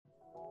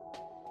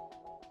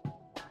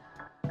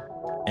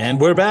And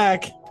we're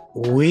back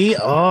We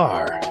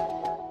are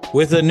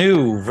with a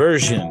new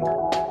version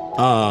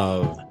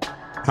of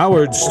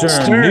Howard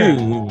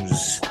Stern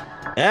News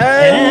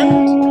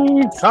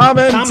and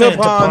comment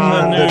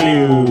upon the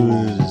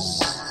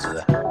news.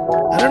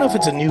 I don't know if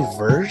it's a new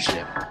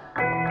version,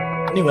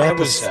 new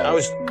episode.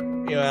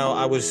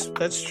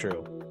 That's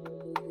true.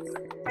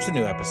 It's a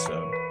new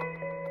episode.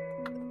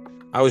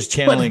 I was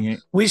channeling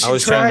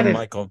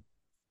Michael.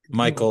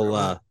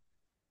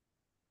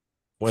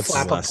 What's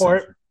his last name?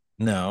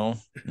 No.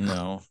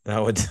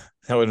 That would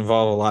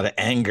involve a lot of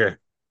anger.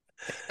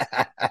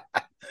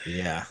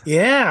 Yeah.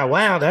 Yeah.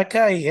 Wow. That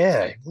guy.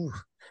 Yeah.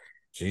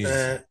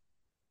 Jesus.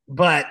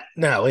 But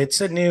no,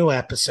 it's a new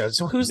episode.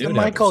 So who's the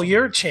Michael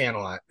you're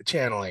channeling?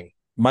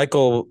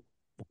 Michael,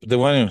 the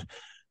one who,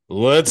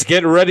 let's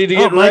get ready to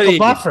get ready. Michael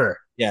Buffer.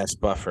 Yes,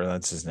 Buffer.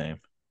 That's his name.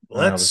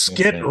 Let's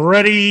get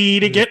ready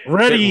to get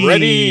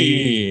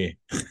ready.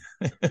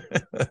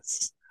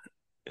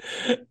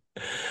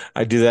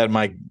 I do that in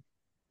my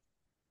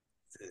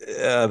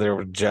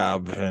other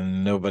job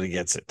and nobody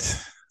gets it.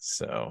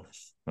 So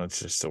that's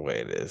just the way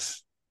it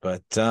is.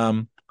 But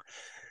yeah.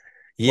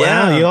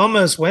 Wow, you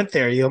almost went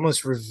there. You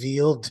almost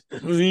revealed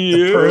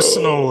the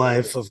personal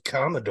life of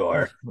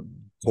Commodore.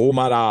 Oh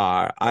my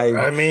God.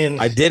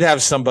 I did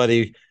have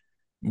somebody,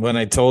 when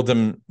I told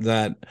them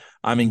that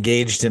I'm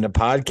engaged in a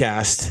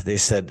podcast, they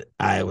said,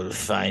 I will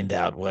find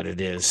out what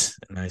it is.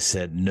 And I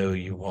said, no,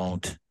 you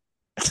won't.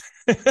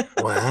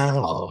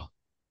 Wow.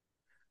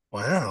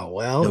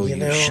 Well, no,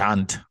 you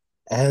shan't.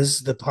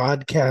 As the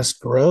podcast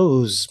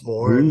grows,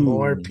 more and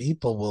more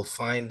people will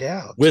find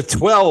out. With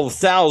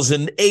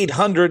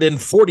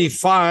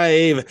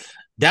 12,845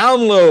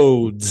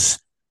 downloads.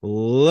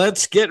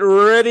 Let's get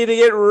ready to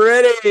get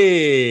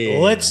ready.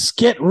 Let's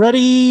get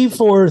ready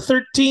for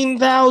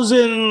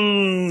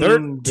 13,000.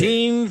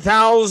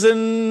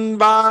 13,000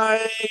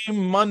 by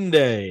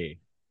Monday.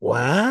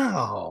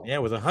 Wow. Yeah,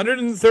 with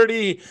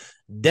 130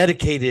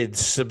 dedicated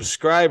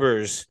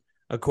subscribers,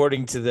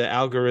 according to the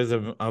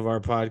algorithm of our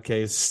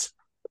podcast.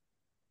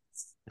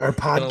 Our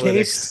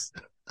podcast?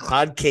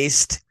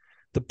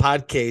 The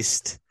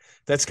podcast.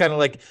 That's kind of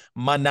like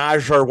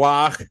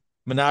Menage-a-Raj.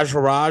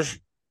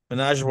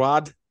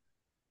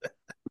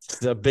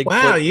 The Bigfoot.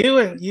 Wow, you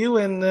and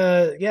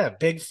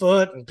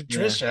Bigfoot and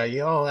Patricia,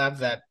 you all have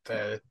that.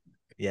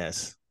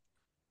 Yes.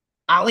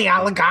 Ali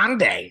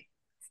Aligande.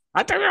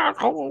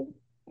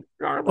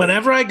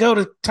 Whenever I go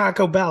to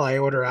Taco Bell, I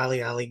order Ali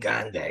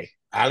Aligande.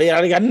 Ali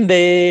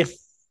Aligande.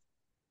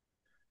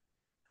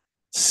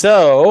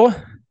 So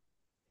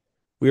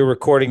we were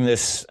recording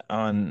this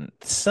on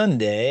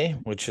Sunday,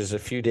 which is a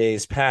few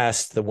days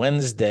past the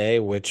Wednesday,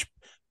 which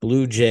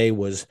Bluejay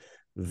was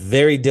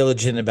very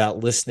diligent about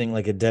listening,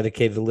 like a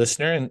dedicated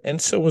listener,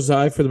 and so was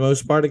I for the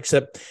most part,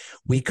 except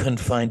we couldn't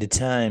find a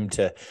time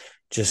to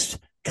just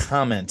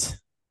comment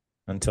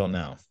until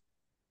now.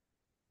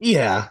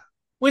 Yeah,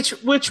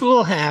 which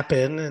will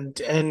happen, and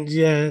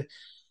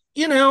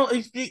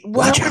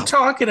while we're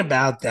talking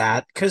about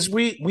that, because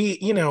we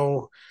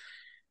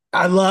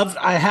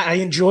I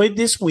enjoyed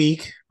this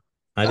week.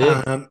 I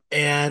did,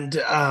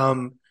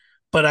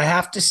 but I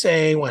have to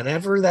say,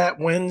 whenever that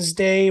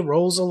Wednesday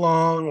rolls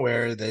along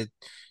where the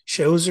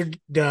shows are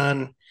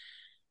done,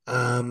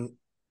 I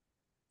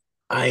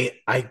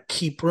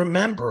keep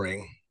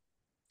remembering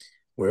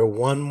we're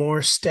one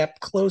more step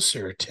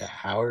closer to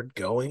Howard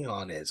going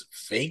on his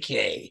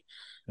vacay.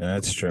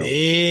 That's true.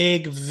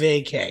 Big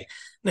vacay.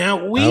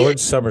 Now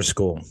Howard summer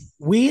school.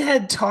 We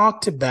had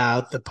talked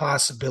about the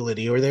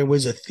possibility, or there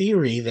was a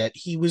theory that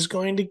he was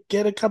going to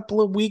get a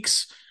couple of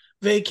weeks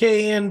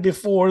vacay in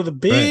before the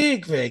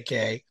big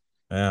vacay.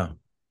 Yeah.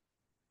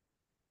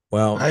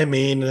 Well, I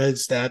mean,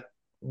 it's that.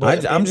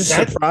 I'm just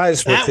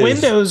surprised that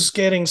window's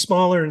getting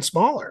smaller and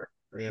smaller.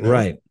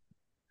 Right.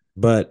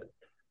 But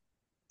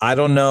I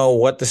don't know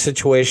what the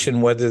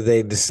situation, whether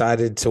they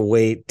decided to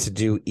wait to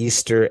do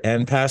Easter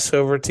and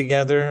Passover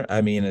together.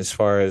 I mean, as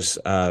far as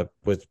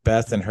with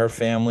Beth and her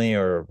family,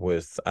 or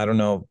with, I don't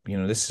know,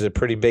 this is a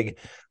pretty big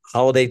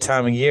holiday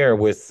time of year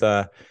with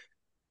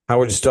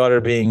Howard's daughter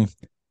being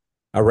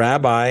a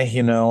rabbi.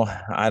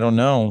 I don't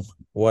know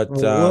what.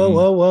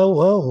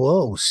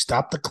 Whoa.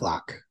 Stop the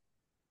clock.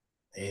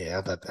 Yeah, how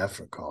about that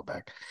for a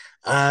callback?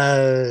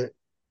 Are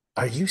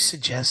you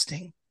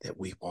suggesting that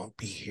we won't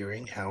be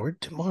hearing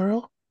Howard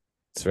tomorrow?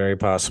 It's very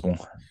possible.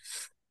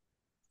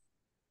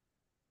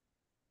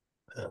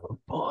 Oh,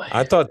 boy.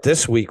 I thought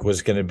this week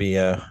was going to be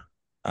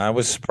I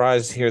was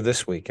surprised to hear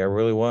this week. I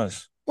really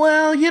was.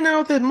 Well,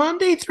 the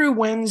Monday through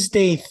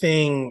Wednesday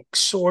thing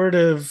sort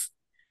of,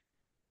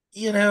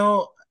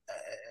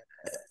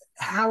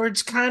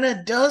 Howard's kind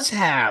of does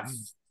have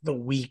the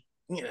week,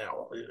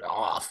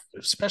 off,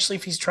 especially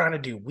if he's trying to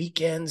do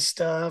weekend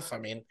stuff. I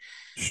mean,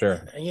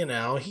 sure.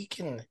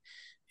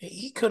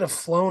 He could have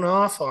flown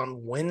off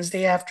on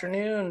Wednesday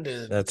afternoon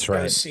to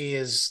go see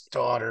his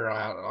daughter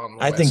out on the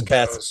West think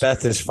Coast.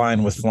 Beth is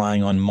fine with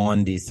flying on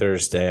Maundy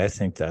Thursday. I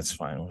think that's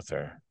fine with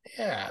her.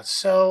 Yeah.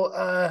 So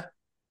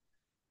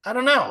I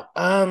don't know.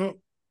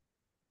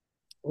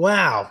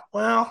 Wow.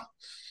 Well,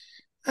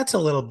 That's a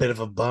little bit of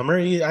a bummer.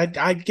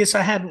 I guess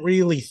I hadn't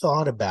really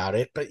thought about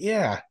it, but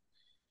yeah,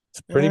 It's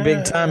a pretty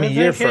big time of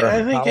year I for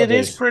think it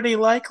is holidays. pretty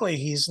likely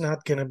he's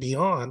not going to be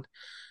on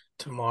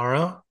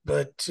tomorrow.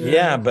 But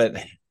Yeah, but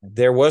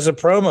there was a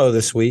promo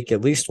this week,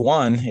 at least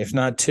one, if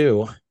not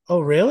two. oh,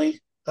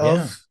 really?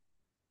 Yeah. Of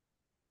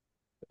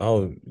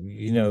Oh,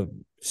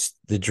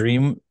 the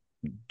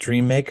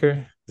Dream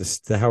Maker,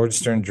 the Howard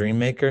Stern Dream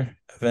Maker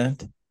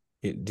event.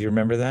 Do you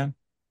remember that?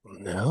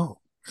 no,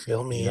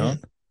 fill You me in.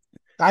 don't?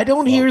 I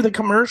don't Well, hear the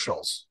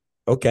commercials.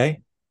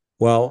 okay.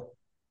 Well,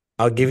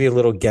 I'll give you a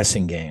little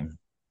guessing game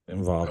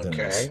involved in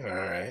Okay, this. all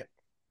right.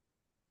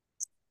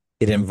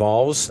 It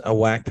involves a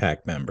Whack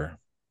Pack member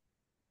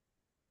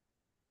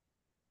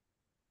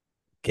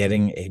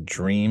getting a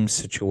dream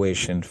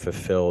situation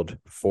fulfilled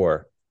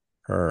for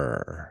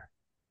her.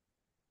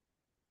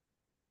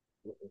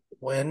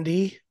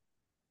 Wendy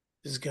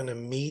is going to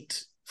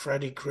meet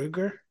Freddy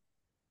Krueger.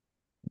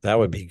 That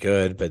would be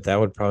good, but that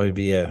would probably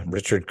be a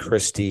Richard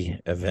Christie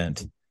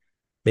event.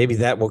 Maybe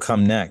that will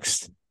come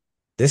next.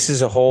 This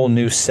is a whole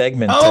new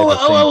segment type of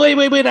thing.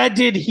 Wait. I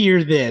did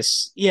hear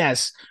this.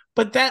 Yes.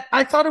 But that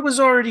I thought it was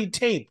already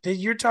taped.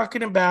 You're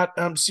talking about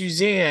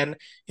Suzanne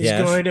is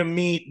Yes, going to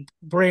meet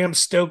Bram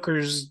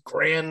Stoker's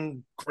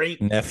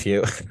great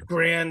nephew.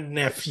 grand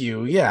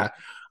nephew. Yeah.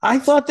 I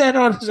thought that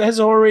has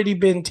already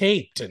been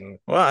taped and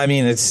Well, I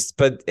mean,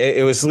 but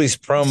it was at least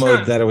it's promoted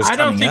not that it was I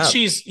don't coming think up.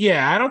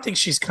 I don't think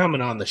she's coming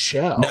on the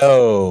show.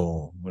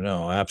 No, no,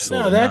 No,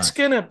 absolutely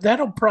not.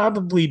 that'll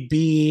probably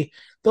be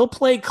they'll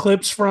play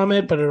clips from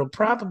it, but it'll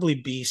probably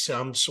be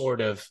some sort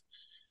of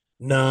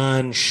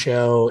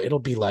non-show. It'll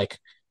be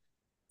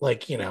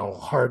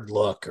Hard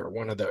Look or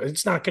one of those.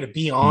 It's not going to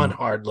be on Hmm.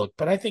 Hard Look,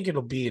 but I think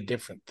it'll be a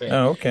different thing.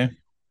 Oh, okay.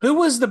 Who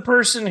was the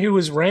person who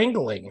was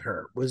wrangling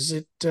her? Was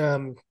it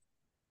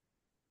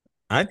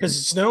I because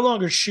it's no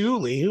longer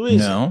Shuley? Who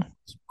is it? no.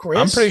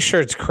 I'm pretty Chris?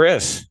 sure it's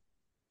Chris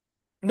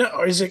No,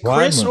 or is it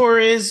Chris Weidman. or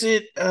is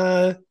it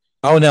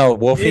Oh no,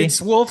 Wolfie.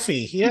 it's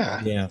Wolfie?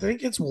 Yeah, Yeah. I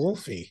think it's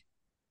Wolfie.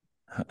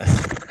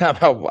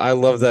 I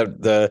love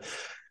that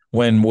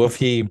when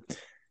Wolfie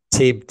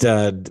taped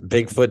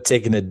Bigfoot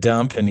taking a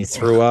dump and he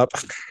threw up.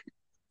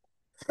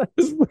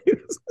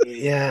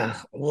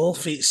 Yeah,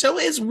 Wolfie. So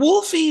is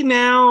Wolfie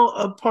now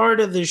a part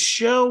of the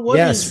show?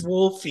 What is Yes,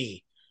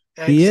 Wolfie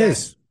he exactly?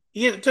 is.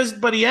 Yeah,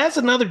 but he has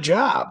another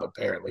job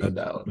apparently, Uh,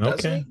 though,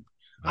 doesn't okay. he?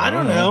 I I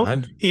don't don't know.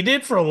 know. He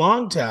did for a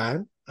long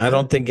time. I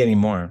don't think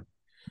anymore.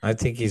 I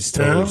think he's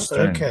totally No?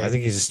 Stern. I Okay.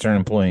 think he's a Stern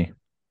employee.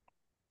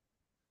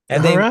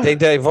 And All they right.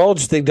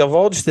 divulged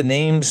the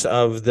names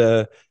of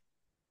the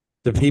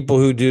people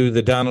who do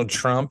the Donald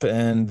Trump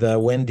and the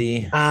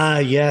Wendy Ah,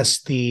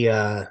 yes, the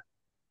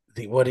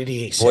what did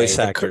he say? voice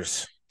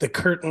actors. The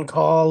curtain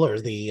call or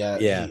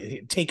Yeah,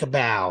 the take a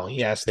bow.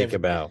 Yes, think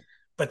about.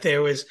 but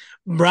there was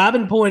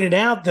Robin pointed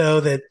out though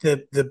that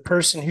the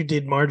person who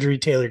did Marjorie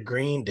Taylor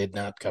Greene did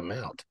not come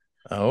out.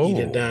 He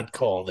did Oh, not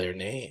call their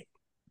name.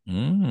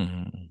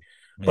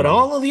 But maybe.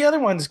 all of the other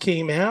ones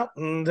came out,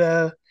 and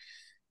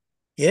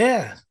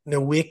yeah,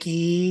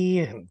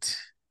 Nowicki and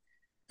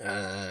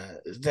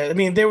I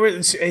mean, there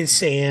was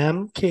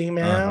Sam came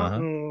out Uh-huh.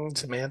 and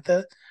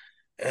Samantha,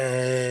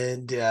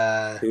 and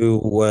Who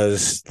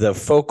was the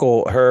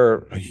focal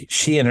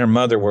she and her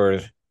mother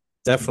were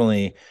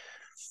definitely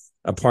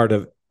a part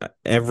of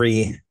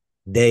every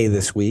day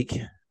this week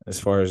as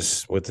far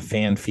as with the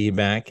fan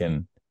feedback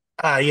and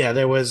yeah,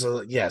 there was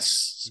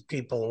yes,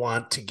 people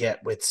want to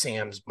get with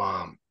Sam's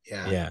mom.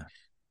 Yeah, yeah.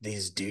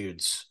 these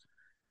dudes.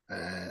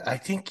 I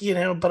think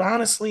but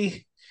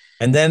honestly,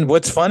 And then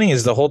what's funny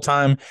is the whole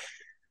time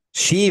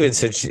she even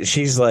said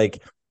she's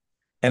like,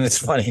 and it's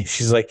funny,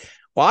 she's like,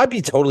 well, I'd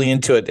be totally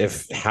into it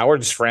if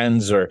Howard's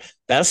friends or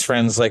best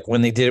friends, like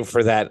when they did it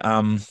for that,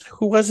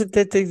 who was it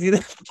that they did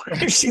it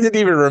for? She didn't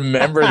even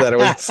remember that it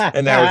was,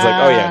 and Howard's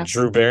like, oh yeah,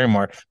 Drew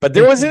Barrymore. But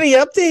there wasn't any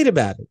update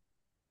about it.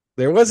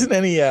 There wasn't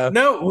any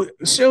no,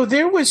 so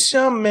there was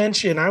some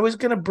mention. I was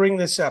going to bring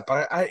this up.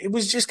 It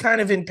was just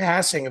kind of in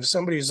passing of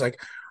somebody who's like,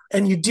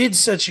 and you did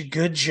such a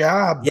good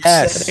job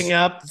setting yes.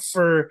 up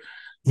for.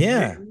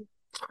 Yeah.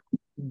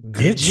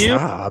 Good Did you?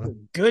 job.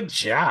 Good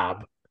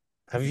job.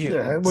 Have Yeah,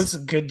 you it was a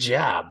good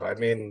job. I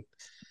mean,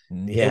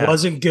 it yeah.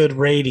 wasn't good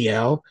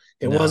radio.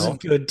 It No.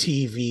 wasn't good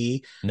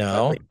TV.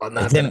 No. Well, It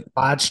not that didn't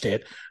I watched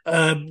it,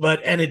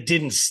 and it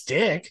didn't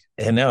stick.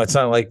 and no, it's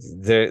not like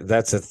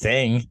that's a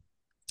thing.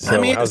 I So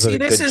mean, how's it see, a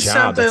this good is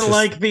job? something It's just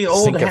like the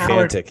old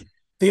Howard. sycophantic.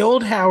 The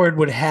old Howard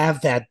would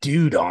have that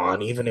dude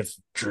on, even if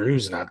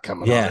Drew's not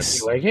coming on. It'd be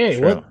Yes. like, hey,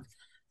 True.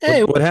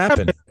 hey, What what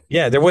happened? happened?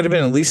 Yeah, there would have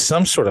been at least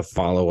some sort of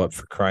follow up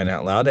for crying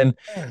out loud. And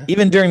Yeah.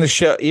 even during the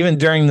show, even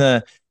during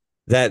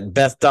that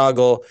Beth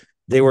Doggle,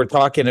 they were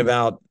talking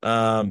about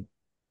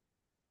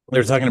they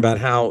were talking about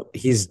how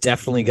he's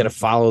definitely going to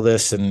follow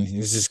this and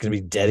he's just going to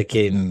be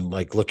dedicated and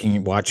like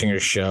watching her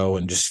show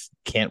and just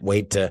can't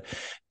wait to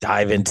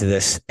dive into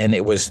this. And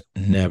it was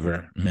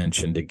never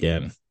mentioned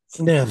again,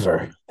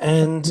 Never.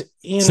 And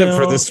except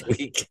for this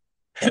week.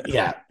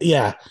 yeah.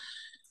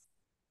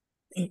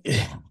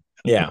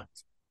 Yeah.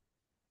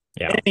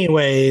 Yeah.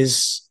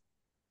 Anyways,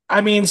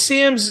 I mean,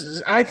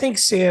 I think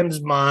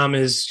Sam's mom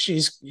is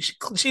she's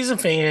a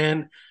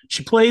fan.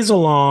 She plays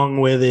along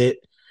with it,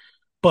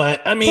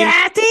 but I mean,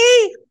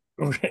 Kathy,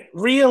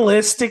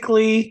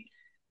 realistically,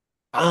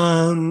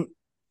 um,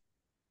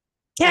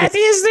 Kathy,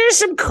 is there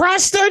some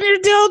crust on your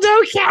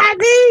dildo,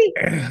 Kathy?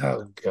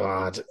 oh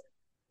God,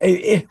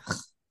 It-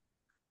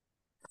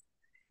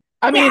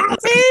 I mean,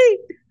 Kathy.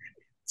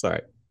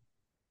 Sorry.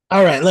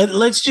 all right,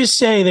 let's just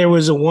say there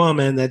was a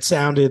woman that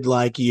sounded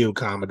like you,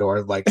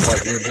 Commodore, like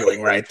what you're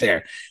doing right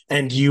there,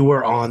 and you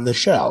were on the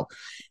show.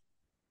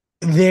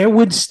 There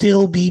would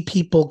still be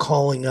people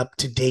calling up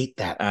to date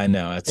that I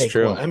know that's fake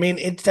one. true. I mean,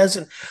 it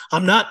doesn't.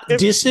 I'm not It,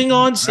 dissing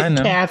on I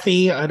know.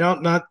 Kathy. I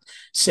don't not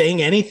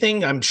saying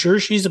anything. I'm sure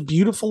she's a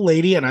beautiful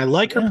lady, and I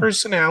like her Yeah,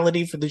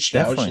 personality for the show.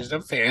 definitely. She's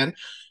a fan.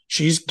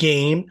 She's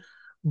game.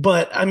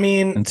 But I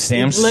mean, And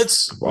Sam's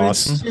let's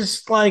awesome.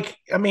 just like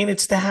I mean,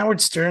 it's the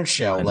Howard Stern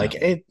show. I know. Like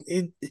it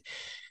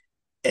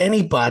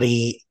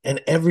anybody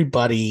and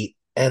everybody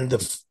and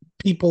the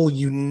people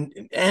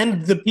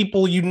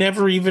you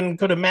never even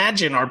could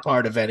imagine are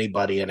part of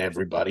anybody and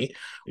everybody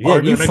Yeah,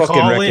 are you going to fucking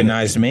call in.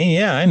 recognize me.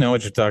 Yeah, I know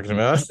what you're talking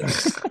about.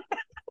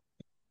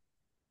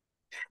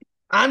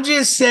 I'm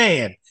just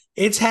saying,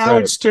 it's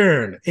Howard Right,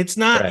 Stern. It's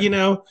not,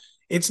 right.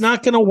 it's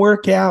not going to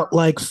work out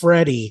like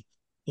Freddie,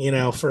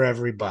 for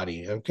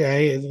everybody.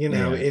 Okay,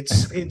 Yeah.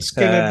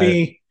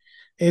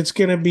 it's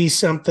gonna be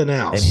something And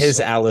else. his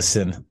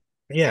Allison. So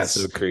Yes,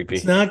 it's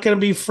creepy. not going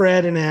to be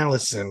Fred and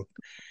Allison.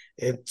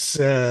 It's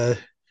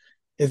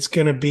it's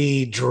gonna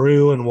be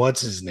Drew and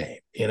what's his name?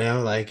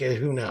 Like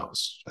who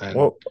knows?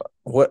 And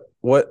What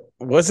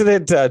wasn't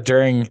it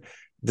during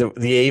the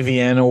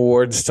AVN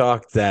Awards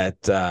talk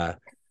that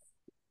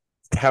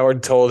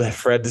Howard told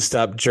Fred to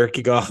stop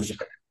jerking off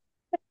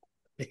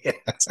yeah,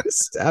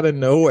 just out of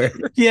nowhere?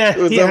 It yeah,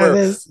 was yeah. over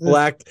This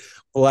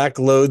Black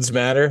Loads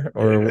Matter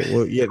or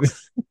yeah,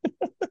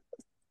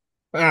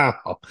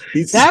 wow,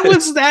 he said,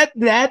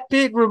 that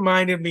bit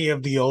reminded me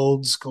of the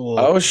old school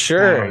oh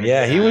sure, Howard.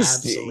 yeah, he Yeah, was,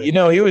 absolutely.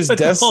 But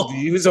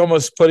he was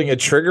almost putting a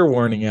trigger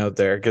warning out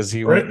there because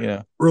he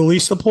went,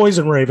 release the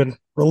poison, Raven.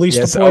 Release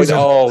the yes, poison.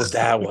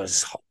 that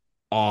was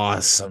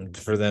awesome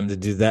for them to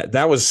do that.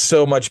 That was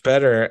so much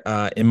better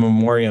in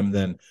memoriam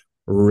than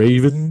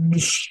Raven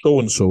so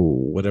and so,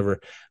 whatever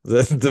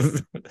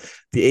the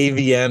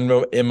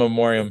AVN in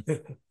memoriam.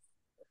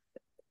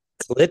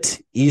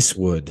 Clint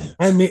Eastwood.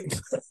 I mean,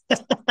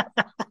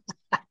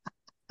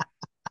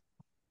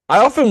 I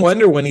often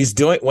wonder when he's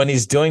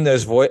doing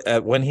those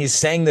when he's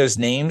saying those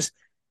names,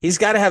 he's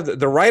got to have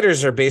the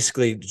writers are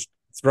basically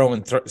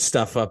throwing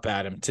stuff up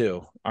at him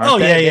too, aren't oh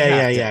they? yeah, They yeah,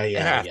 have yeah, to. yeah,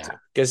 They yeah, have yeah, to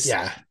because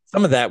yeah.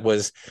 some of that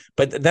was,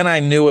 but then I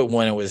knew it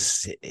when it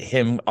was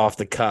him off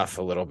the cuff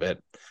a little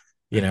bit,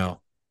 you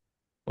know,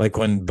 like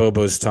when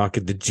Bobo's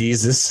talking to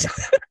Jesus.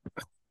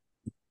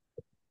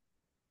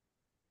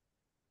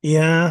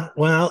 Yeah,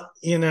 well,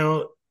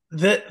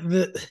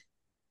 the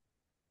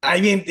I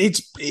mean,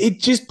 it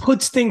just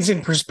puts things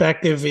in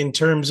perspective in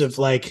terms of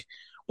like,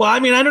 well, I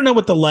mean, I don't know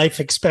what the life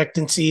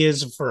expectancy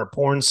is for a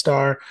porn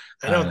star.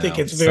 I I don't don't think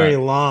know. it's It's very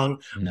not.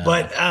 long, No.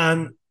 but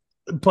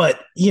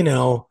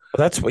Well,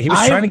 that's what he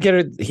was trying I've to get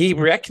her. He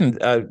reckoned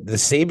the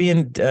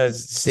Sabian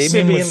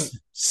Sibian was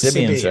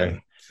Sibian.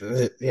 Sibian,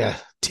 Sorry, yeah,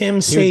 Tim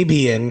he was.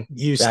 Sabian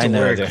used I to know.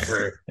 work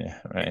for Yeah,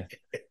 right.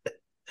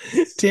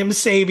 Tim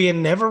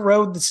Sabian. Never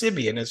rode the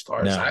Sibian, as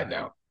far as I No,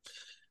 know,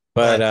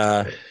 but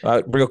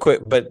but real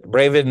quick, but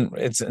Raven,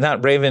 it's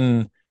not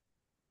Raven.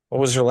 What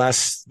was her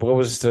last? What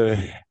was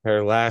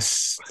her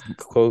last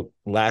quote?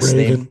 Last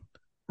name? Raven,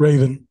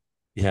 Raven,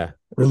 Yeah,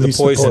 the release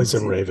the poison.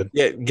 poison, Raven.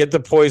 Yeah, get the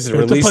poison.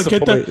 Get the Release the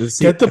get the poison.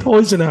 See, get the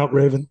poison out,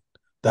 Raven.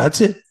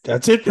 That's it.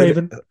 That's it,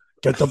 Raven.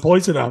 Get the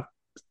poison out.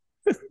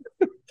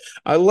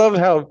 I love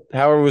how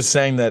Howard was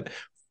saying that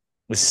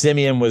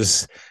Simeon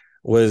was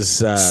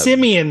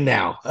Simeon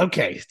now.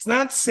 Okay, it's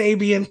not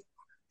Sabian.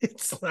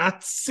 It's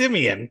not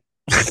Simeon.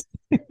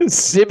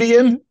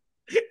 Sibian,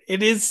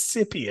 It is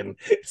Sipian.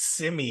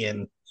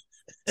 Simeon.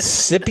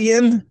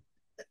 Sipian,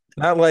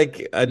 not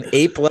like an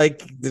ape, like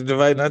the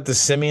divide, not the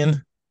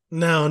simian.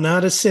 No,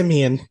 not a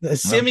Simeon. A Okay,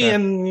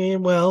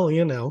 Simeon, well,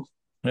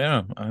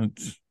 yeah,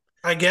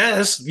 I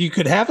guess you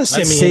could have a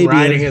that's Simeon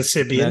riding a Sabian.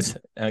 Sibian. That's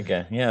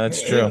okay. Yeah,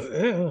 that's true.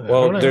 I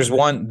Well, don't know. there's You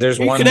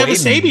one could have a waiting.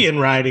 Sabian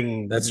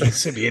riding That's the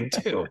Sibian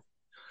too.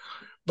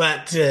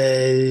 But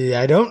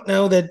I don't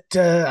know that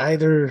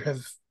either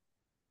have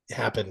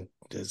happened.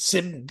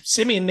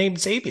 Simeon named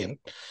Sabian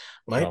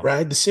might well.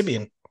 ride the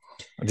Sibian.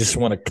 I just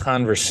want to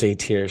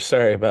conversate here.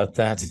 Sorry about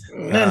that.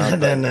 No, no,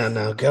 no, But no,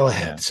 no. Go yeah,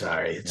 ahead.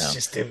 Sorry, no.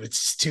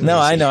 it's too No,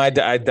 I easy. know. I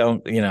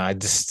don't, I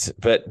just,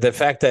 but the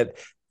fact that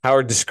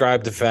Howard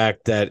described the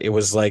fact that it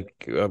was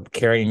like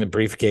carrying the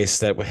briefcase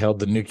that held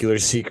the nuclear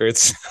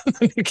secrets,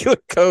 the nuclear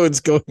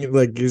codes going,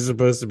 like you're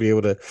supposed to be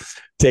able to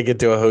take it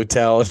to a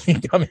hotel and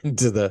you come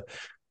into the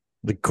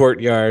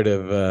courtyard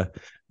of,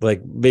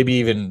 like maybe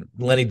even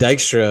Lenny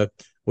Dykstra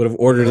would have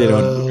ordered it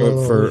on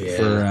Oh for,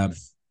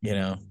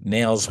 yeah.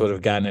 Nails would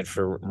have gotten it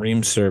for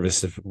Ream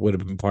service if it would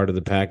have been part of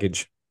the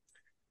package.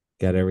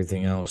 Got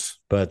everything else.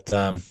 But,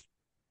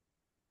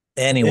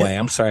 Anyway,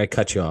 I'm sorry I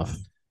cut you off.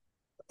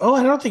 Oh,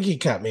 I don't think he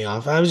cut me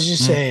off. I was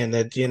just Mm, saying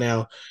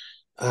that,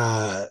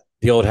 uh,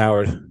 the old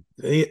Howard.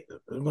 what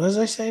was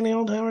I saying, the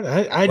old Howard?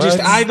 I Well, just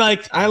it's,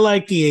 I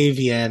like the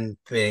AVN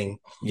thing,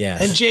 and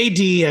yes.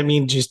 JD. I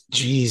mean, just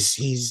geez,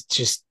 he's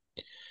just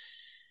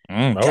Oh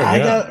I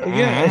yeah. got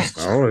yeah.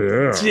 Oh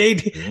yeah.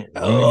 JD, You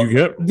oh,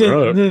 get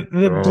right. the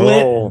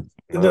Blit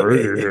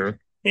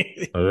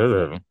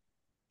Oh.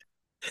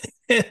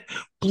 the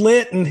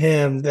Blit and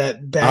him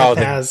that Beth Oh,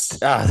 the has.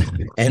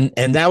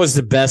 and that was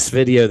the best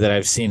video that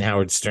I've seen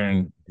Howard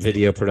Stern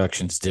video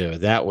productions do.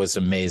 That was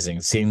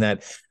amazing. Seeing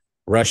that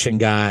Russian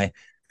guy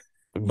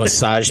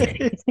massage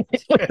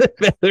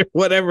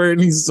whatever,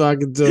 and he's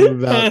talking to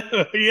him about.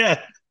 Yeah,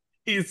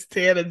 he's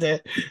standing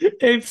there.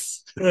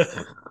 It's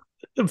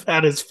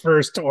about his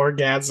first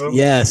orgasm,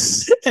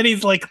 Yes, and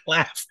he's like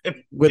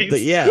laughing. with the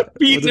He's yeah, with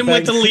beating the him with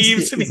fact the that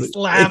leaves, and he's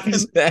laughing.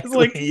 It's exactly,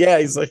 like, yeah,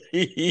 he's like,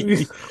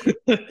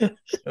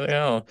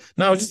 no,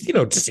 no, just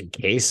just in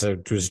case I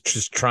was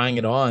just trying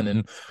it on,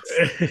 and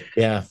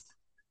yeah.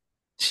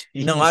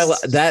 No,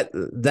 Jesus.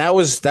 that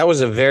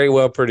was a very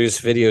well produced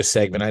video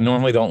segment. I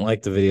normally don't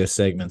like the video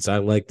segments. I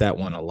like that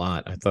one a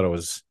lot. I thought it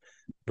was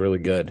really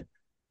good.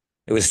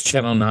 It was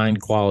Channel 9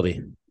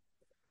 quality.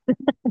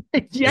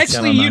 The Actually,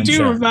 Channel you 9 do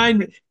show. remind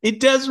me.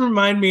 It does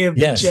remind me of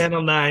Yes.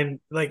 Channel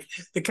 9, like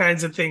the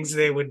kinds of things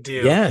they would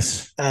do,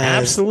 Yes. and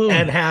Absolutely.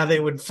 how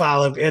they would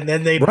follow. And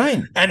then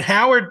Right. and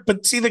Howard,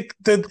 but see,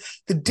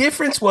 the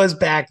difference was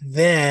back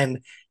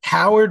then,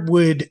 Howard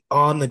would,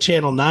 on the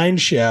Channel 9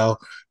 show,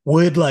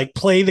 would like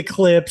play the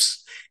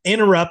clips,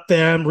 interrupt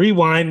them,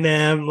 rewind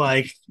them,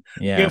 like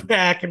go Yeah.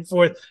 back and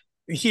forth.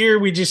 Here,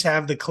 we just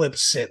have the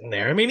clips sitting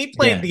there. I mean, he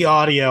played Yeah. the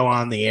audio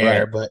on the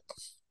air, Right. but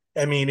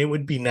I mean, it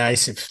would be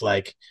nice if,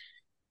 like,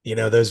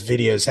 those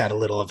videos had a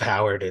little of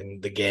Howard and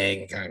the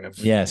gang kind of.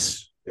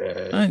 Yes.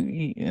 Uh,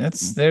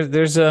 That's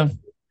there's a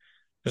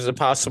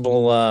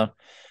possible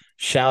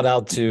shout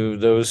out to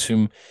those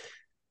who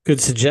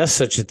could suggest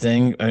such a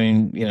thing. I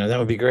mean, that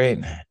would be great.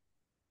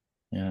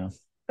 Yeah.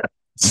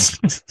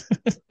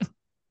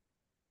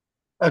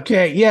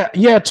 okay, yeah,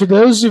 yeah. To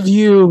those of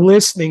you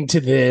listening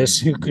to this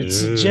who could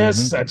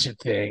suggest such a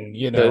thing,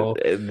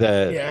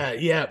 The yeah,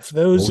 yeah. For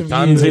those of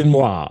Autant you,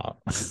 moi.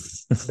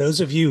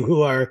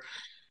 who are,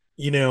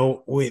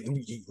 with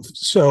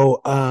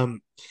so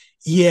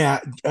yeah,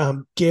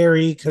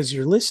 Gary, because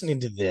you're listening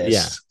to Yeah,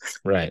 this.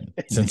 right.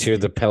 Since you're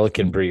the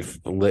Pelican Brief,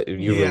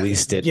 you Yeah,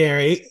 released it.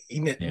 Gary.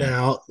 Yeah.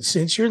 Now,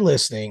 since you're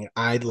listening,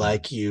 I'd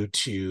like you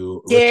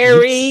to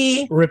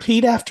Gary.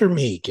 repeat after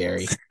me,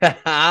 Gary.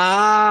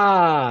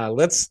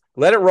 Let's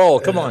let it roll.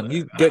 Come Uh, on,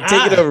 you go,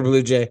 take it ah, over,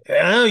 Blue Jay.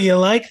 oh, you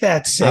like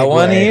that I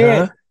want to segue, hear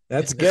huh? it.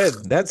 That's good.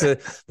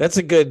 That's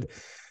a good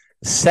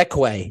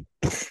segue.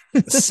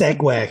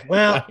 Segue. I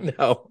Well,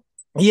 know.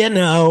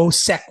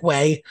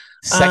 segue.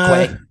 Segue.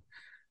 Segue.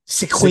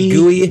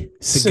 Segui.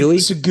 Segui.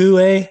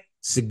 Segue.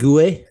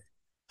 Segui.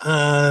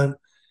 Um,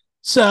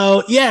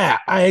 so yeah,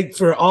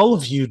 for all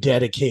of you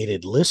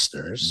dedicated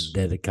listeners,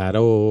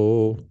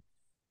 Dedicado.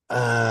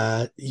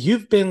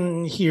 you've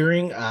been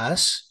hearing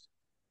us.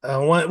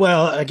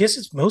 Well, I guess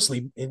it's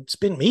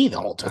been me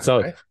the whole time,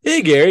 So, right?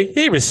 hey, Gary.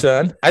 Hey,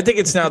 son. I think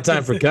it's now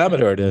time for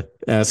Commodore to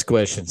ask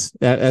questions,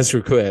 ask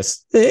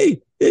requests.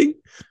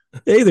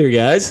 Hey there,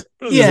 guys.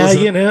 Just Yeah,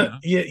 listen.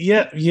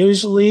 yeah.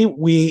 Usually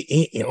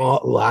we,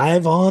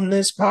 live on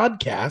this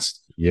podcast,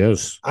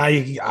 Yes.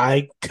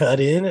 I cut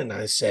in and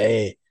I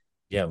say,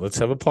 Yeah. Let's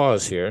have a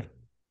pause here.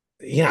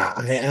 yeah,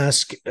 I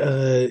ask,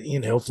 for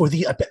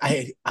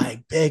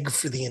I beg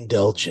for the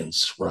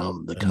indulgence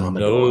from the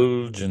Commodore,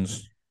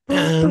 Indulgence.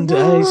 and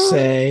I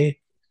say,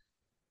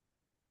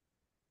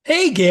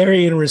 hey,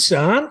 Gary and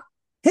Rasan,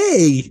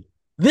 Hey,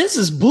 this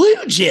is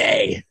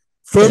Bluejay.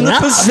 from And the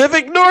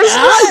Pacific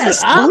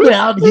Northwest. I'm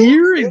out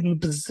here in the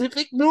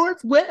Pacific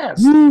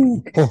Northwest.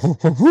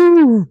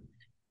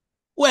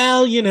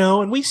 Well,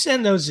 and we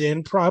send those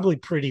in probably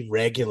pretty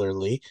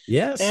regularly.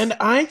 Yes. And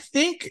I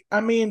think, I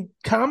mean,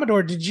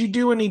 Commodore, did you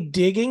do any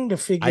digging to I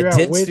figure out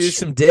did do which?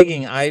 some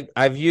digging.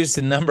 I've used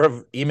a number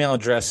of email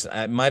addresses.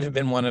 It might have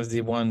been one of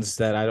the ones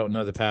that I don't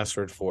know the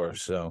password for.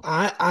 So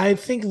I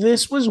think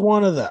this was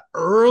one of the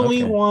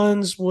early okay.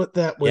 ones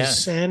that was Yeah.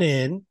 sent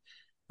in.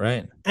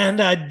 Right.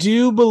 And I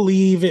do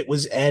believe it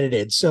was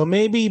edited. So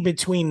maybe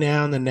between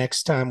now and the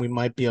next time we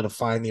might be able to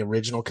find the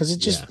original, because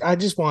I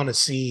just want to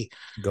see,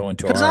 Go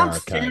into because our I'm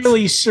archives.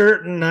 fairly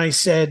certain I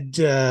said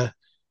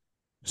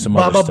Some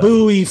other Baba stuff.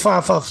 Booey,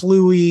 Fafa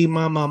Flooey,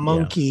 Mama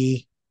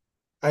Monkey.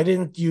 I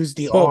didn't use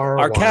the Well, R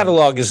our one.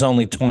 catalog is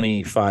only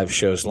 25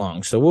 shows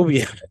long, so we'll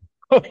be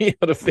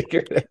able to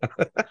figure it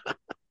out.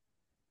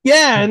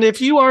 Yeah, and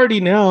if you already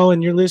know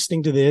and you're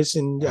listening to this,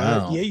 and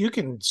Wow. yeah, you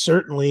can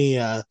certainly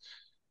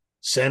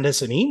send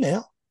us an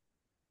email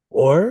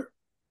or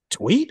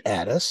tweet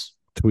at us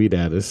Tweet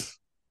at us.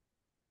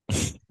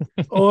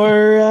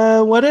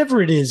 or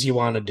whatever it is you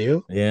want to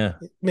do. Yeah.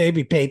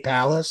 Maybe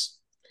PayPal us.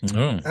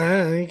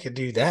 Mm. You could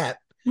do that.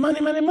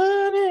 Money, money,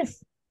 money.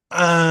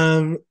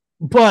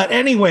 But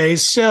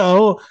anyways,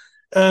 so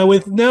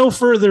with no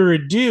further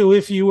ado,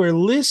 if you were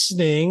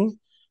listening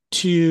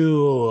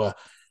to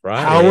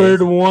Howard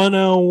Fridays.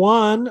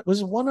 101.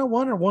 Was it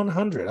 101 or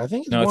 100? I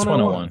think it's No, it's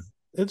 101. 101.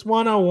 It's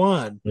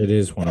 101. It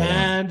is 101.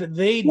 And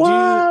they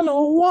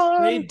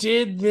 101.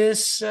 did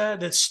this the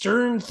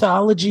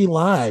Sternthology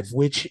Live,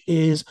 which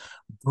is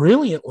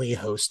brilliantly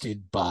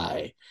hosted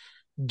by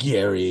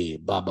Gary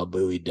Baba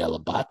Booey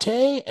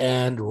Delabate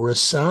and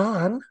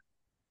Rasan,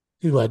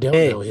 who I don't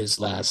know Hey, his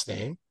last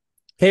name.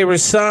 hey,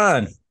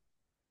 Rasan.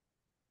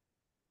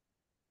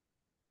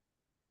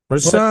 What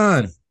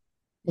Rasan.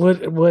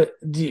 what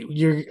do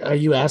you're are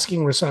you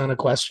asking Rasan a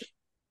question?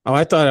 Oh,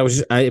 I thought I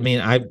was. I mean,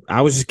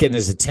 I was just getting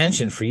his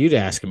attention for you to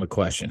ask him a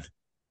question.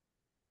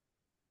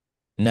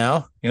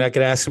 No, you're not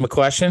going to ask him a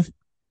question.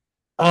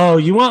 Oh,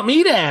 you want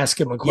me to ask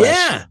him a question?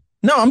 Yeah.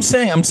 No, I'm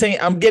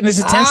getting his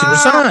attention.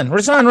 Ah,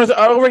 Rasan,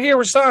 over here,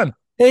 Rasan.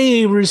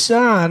 hey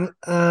Rasan,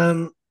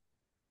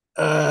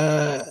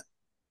 uh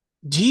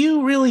do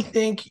you really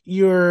think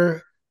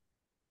you're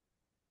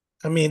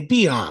I mean,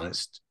 be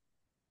honest.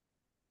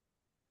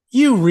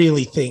 You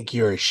really think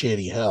you're a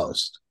shitty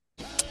host?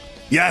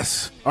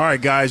 Yes. All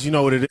right, guys. You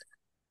know what it is.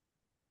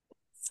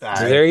 So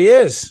Sorry. there he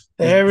is.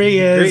 There he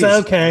is.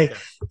 agrees. Okay.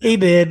 He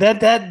did.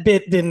 That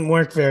bit didn't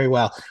work very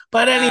well.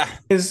 But Ah,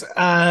 anyways,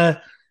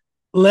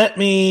 let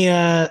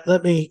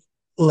me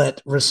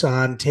let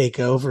Rasan take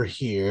over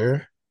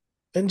here.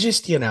 And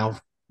just, and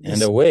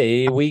just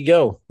away we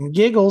go.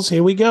 giggles.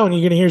 Here we go. And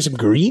you're gonna hear some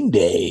Green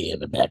Day in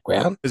the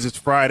background. It's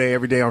Friday.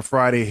 Every day on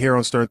Friday here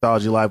on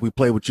Sternthology Live, we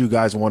play what you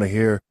guys want to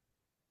hear.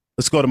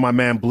 Let's go to my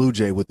man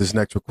Bluejay with this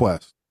next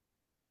request.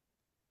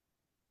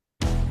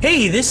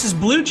 Hey, this is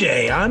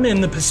Bluejay. I'm in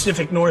the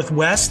Pacific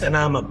Northwest, and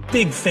I'm a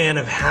big fan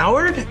of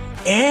Howard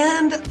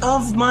and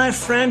of my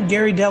friend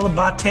Gary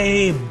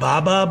Delabate,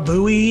 Baba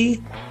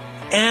Booey,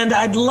 and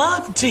I'd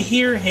love to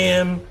hear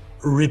him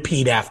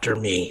repeat after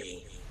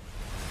me.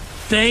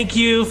 Thank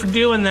you for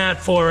doing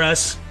that for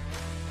us.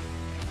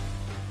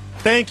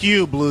 Thank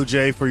you,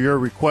 Bluejay, for your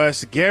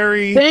request.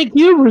 Gary, Thank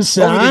you, over the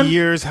Rasan.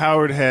 years,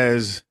 Howard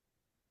has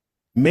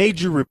made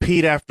you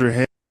repeat after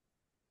him.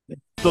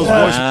 Those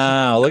voices.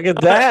 Wow, look at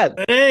that.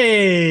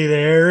 Hey,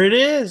 there it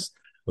is.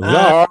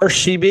 There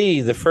she be,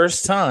 the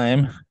first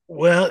time.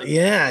 Well,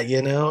 yeah,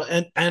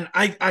 and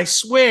I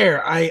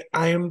swear I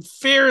am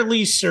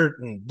fairly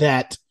certain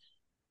that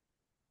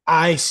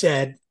I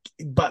said,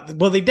 but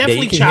well, they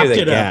definitely you can hear chopped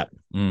the it gap. up.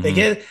 Mhm. They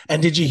get,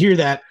 and did you hear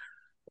that?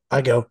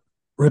 I go,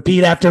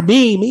 repeat after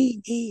me,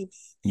 me.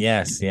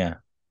 Yes, yeah.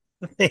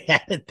 They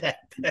added that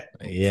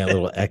Yeah, a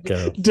little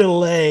echo.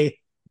 delay.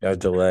 No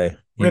delay.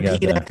 You got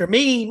Repeat that. after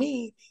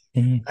me.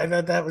 Mhm. I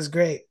thought that was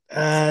great.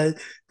 And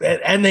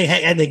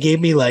they gave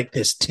me like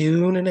this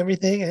tune and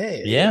everything.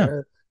 Hey, Yeah.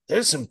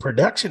 there's some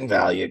production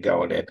value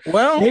going in.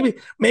 Well,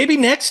 Maybe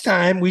next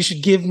time we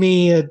should give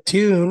me a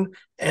tune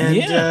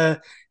yeah.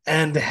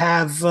 and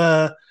have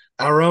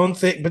our own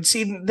thing. But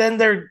see, then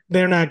they're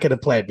not going to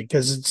play it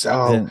because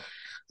Then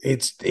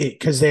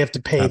because they have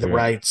to pay the copyright.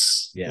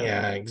 rights. Yeah.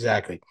 Yeah,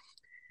 exactly.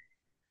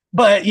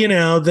 But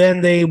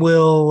then they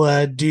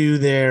will do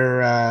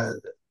their.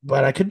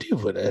 But I could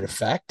do an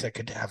effect. I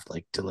could have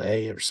like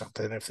delay or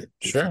something if it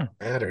Sure.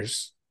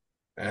 matters.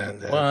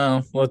 And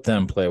Well, let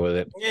them play with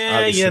it. yeah,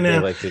 Obviously, they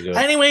like to do it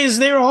Anyways,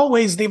 they've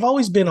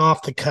always been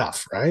off the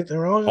cuff, right?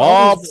 They're always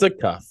off the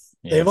cuff.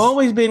 they've Yes.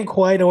 always been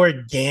quite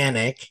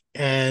organic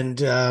and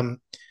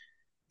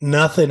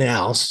nothing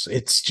else.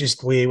 It's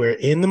just we were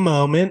in the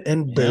moment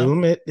and Yeah.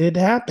 boom, it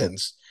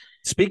happens.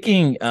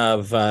 Speaking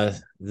of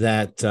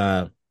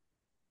that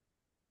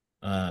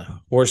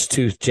horse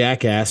tooth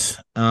jackass,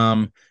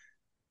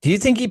 do you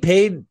think he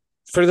paid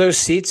for those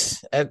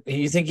seats?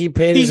 You think he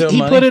paid his own He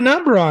money? put a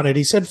number on it.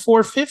 He said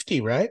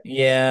 450, right?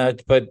 Yeah,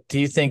 but do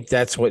you think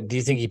do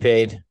you think he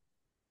paid?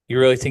 You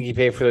really think he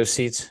paid for those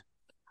seats?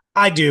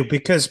 I do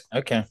because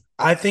Okay.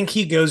 I think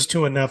he goes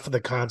to enough of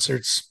the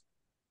concerts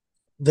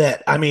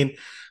that I mean,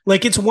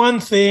 like it's one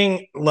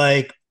thing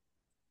like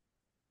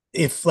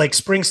if like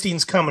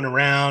Springsteen's coming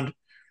around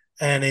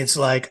and it's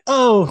like,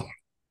 oh,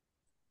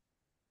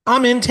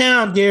 I'm in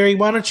town, Gary.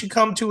 Why don't you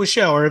come to a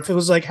show? Or if it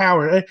was like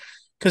Howard,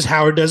 because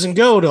Howard doesn't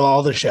go to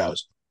all the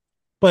shows.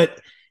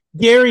 But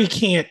Gary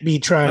can't be I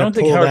trying to don't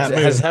think pull Howard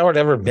that has move. Howard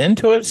ever been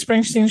to a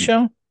Springsteen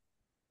show.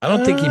 I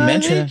don't think he I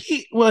mentioned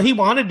think it. he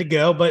wanted to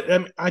go, but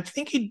I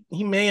think he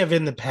may have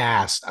in the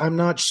past. I'm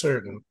not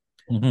certain.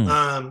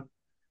 Mhm.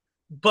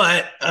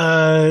 But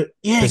yeah,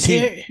 'Cause he,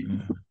 Gary,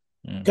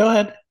 go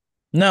ahead.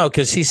 no,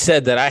 because he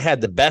said that I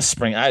had the best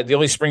the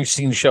only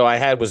Springsteen show I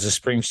had was a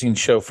Springsteen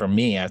show for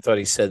me. I thought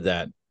he said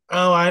that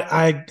Oh,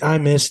 I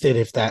missed it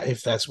if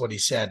that's what he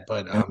said,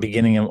 but in the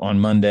beginning on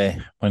Monday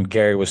when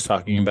Gary was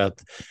talking about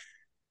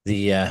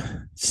the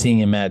seeing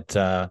him and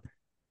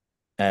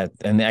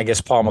I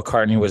guess Paul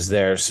McCartney was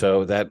there,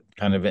 so that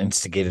kind of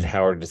instigated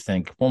Howard to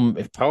think, well,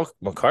 if Paul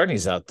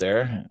McCartney's out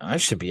there, I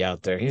should be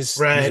out there. He's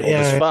right, old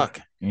as yeah,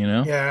 fuck, you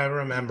know. yeah, I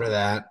remember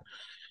that.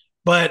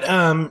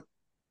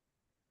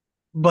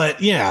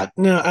 But yeah,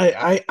 no,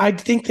 I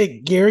think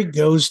that Gary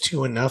goes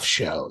to enough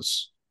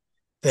shows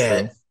True.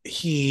 that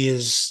he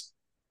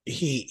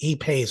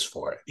pays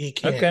for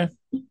it. Okay.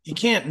 He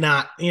can't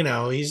not,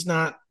 he's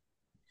not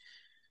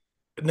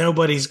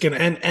nobody's gonna,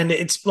 and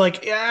it's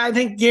like, yeah, I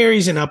think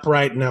Gary's an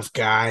upright enough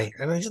guy,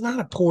 and he's not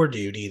a poor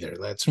dude either.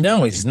 That's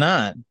No, he's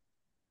not.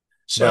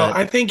 so But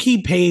I think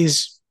he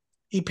pays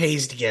to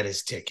get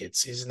his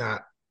tickets. He's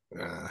not.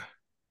 Uh,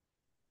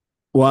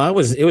 well, it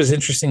was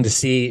interesting to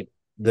see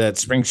that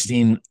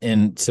Springsteen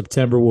in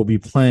September will be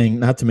playing,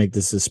 not to make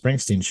this a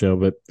Springsteen show,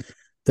 but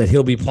that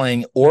he'll be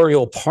playing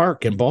Oriole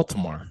Park in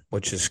Baltimore,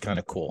 which is kind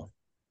of cool.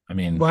 I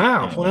mean,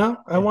 wow. anyway,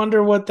 Well, I yeah.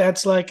 wonder what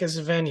that's like as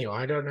a venue.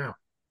 I don't know.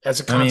 As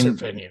a I concert mean,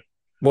 venue.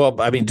 well,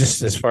 I mean,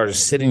 just as far as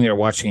sitting there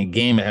watching a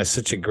game, it has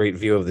such a great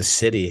view of the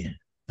city.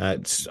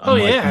 It's Oh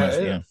unlike yeah,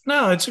 most. Yeah,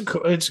 no, it's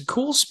a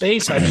cool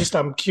space.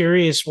 I'm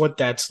curious what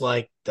that's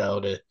like though,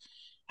 to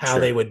how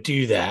they sure. would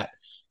do that.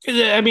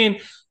 Because I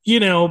mean,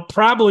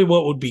 probably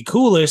what would be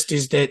coolest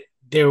is that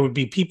there would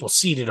be people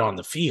seated on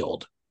the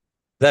field.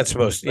 That's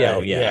most. Yeah, oh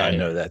Right? yeah, I Yeah,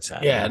 know that's yeah,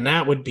 happening. and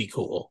that would be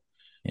cool.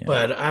 Yeah,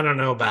 But I don't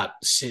know about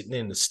sitting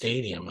in the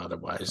stadium.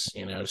 Otherwise,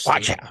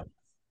 watch out.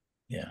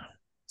 Yeah.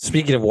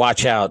 Speaking of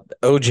watch out,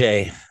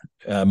 OJ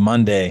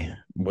Monday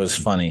was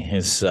funny.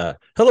 His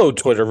hello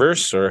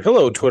Twitterverse or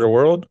hello Twitter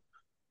world.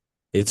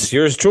 It's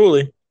yours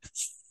truly.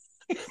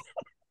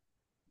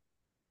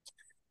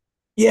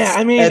 Yeah,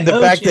 I mean, And the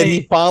fact that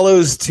he OJ.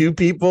 follows two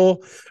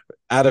people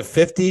out of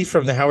 50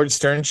 from the Howard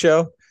Stern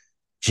show,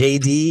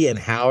 JD and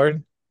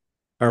Howard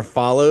are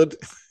followed.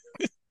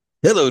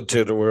 Hello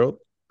Twitter world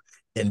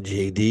and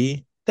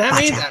JD. That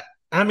Watch means,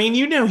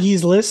 out.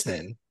 he's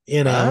listening.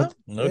 No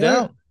Yeah,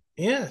 doubt.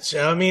 yeah.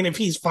 So I mean, if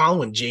he's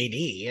following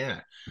JD,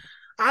 yeah.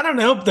 I don't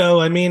know though.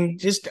 I mean,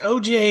 just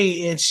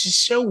OJ, it's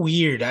just so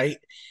weird. I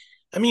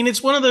mean,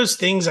 it's one of those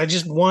things. I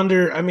just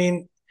wonder. I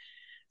mean,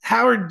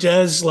 Howard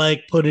does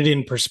like put it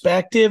in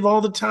perspective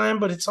all the time,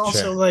 but it's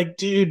also Sure. like,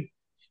 dude,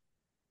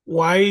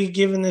 why are you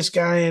giving this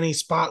guy any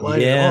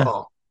spotlight at Yeah,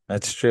 all?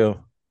 that's true. I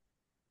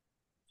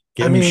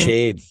Give him mean,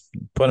 shade.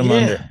 Put him yeah.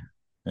 under.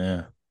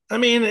 Yeah. I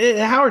mean,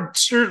 Howard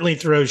certainly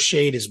throws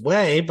shade his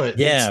way, but it's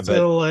Yeah,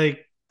 still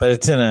like, but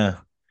it's in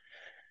a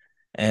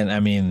and I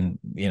mean,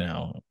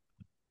 yeah,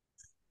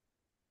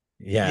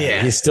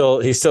 yeah,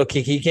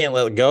 he can't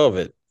let go of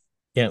it.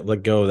 Can't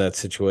let go of that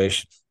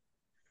situation.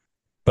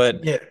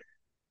 But yeah.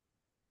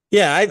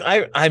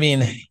 yeah, I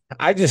mean,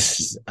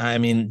 I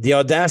mean, the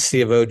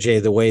audacity of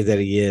OJ, the way that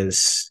he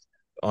is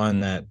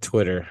on that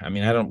Twitter. I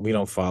mean, we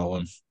don't follow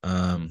him.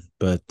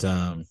 But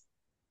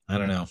I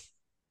don't know.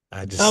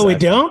 Oh, we I find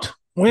don't.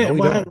 no, we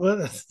Why?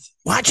 don't.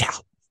 Watch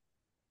out.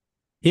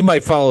 He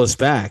might follow us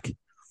back,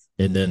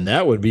 and then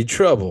that would be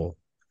trouble.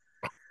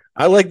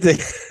 I like the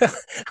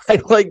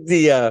I like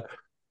the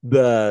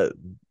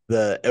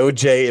the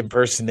OJ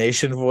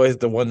impersonation voice,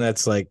 the one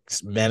that's like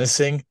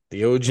menacing,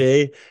 the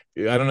OJ.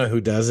 I don't know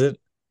who does it.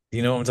 Do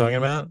you know what I'm talking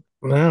about?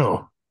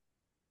 No.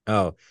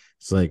 Oh,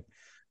 it's like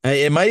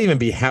it might even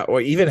be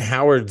or even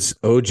Howard's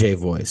OJ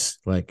voice,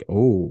 like,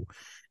 oh,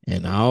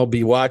 and I'll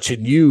be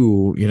watching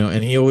you,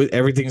 and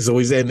everything's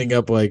always ending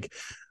up like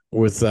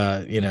with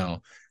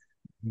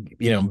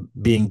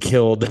being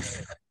killed,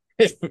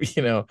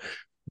 you know,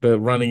 but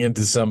running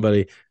into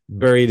somebody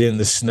buried in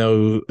the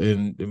snow,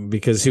 and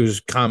because he was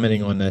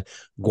commenting on the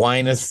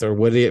Gwyneth, or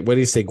what do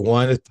you say,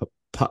 Gwyneth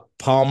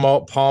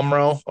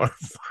Palmro, or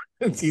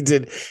he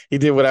did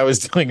what I was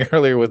doing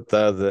earlier with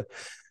the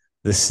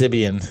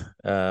Sibian,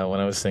 when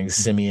I was saying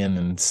Simeon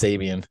and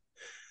Sabian.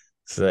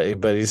 So,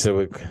 but he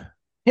said,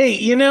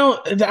 Hey,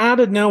 out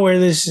of nowhere,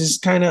 this is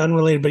kind of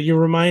unrelated, but you're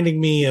reminding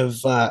me of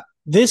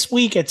this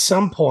week at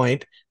some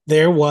point,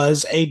 there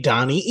was a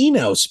Donnie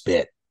Enos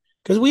bit.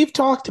 Because we've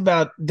talked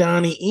about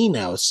Donnie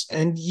Enos,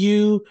 and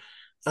you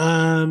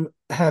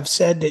have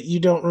said that you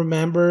don't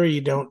remember, you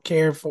don't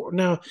care for.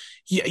 No,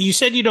 you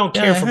said you don't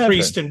yeah, care I for haven't.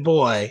 Priest and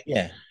Boy,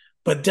 Yeah.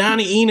 but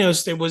Donnie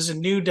Enos, there was a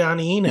new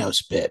Donnie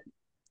Enos bit.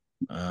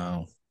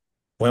 Oh,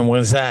 when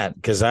was that?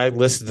 Because I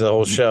listened to the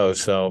whole show,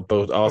 so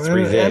all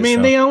 3 days. I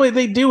mean, So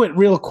they do it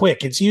real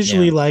quick. It's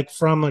usually yeah. like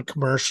from a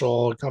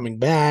commercial coming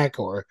back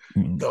or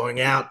Mm. going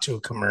out to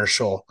a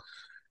commercial.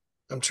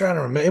 I'm trying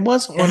to remember. It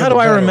wasn't one How of do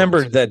the I better remember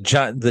ones.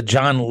 that the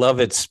John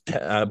Lovitz?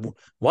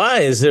 Why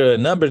is there a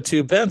number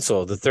two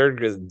pencil? The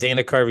third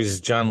Dana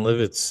Carvey's John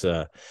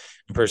Lovitz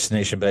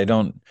impersonation, but I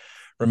don't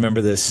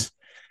remember this.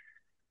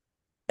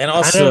 And I don't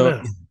also,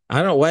 know.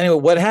 I don't know anyway,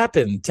 what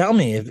happened. Tell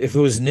me if it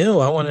was new.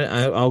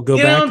 I'll go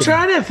back I'm and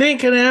trying to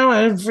think now.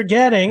 I'm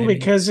forgetting maybe.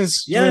 because it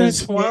Yeah,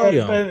 it's was, a while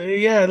yeah, ago. but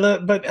yeah,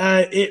 but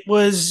it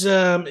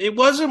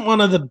wasn't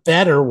one of the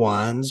better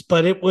ones,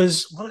 but it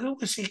was. Who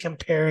was he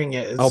comparing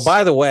it? Oh,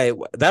 by the way,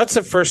 that's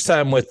the first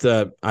time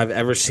I've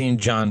ever seen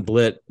John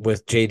Blitt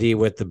with JD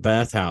with the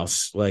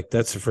bathhouse. Like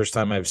that's the first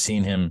time I've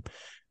seen him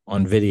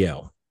on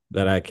video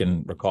that I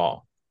can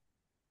recall.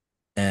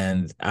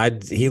 And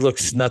he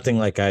looks nothing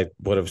like I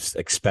would have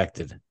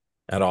expected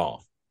at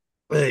all.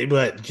 But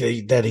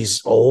that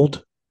he's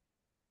old.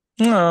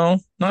 No,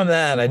 not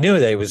that. I knew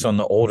that he was on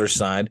the older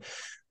side,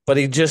 but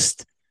he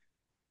just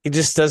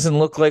doesn't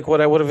look like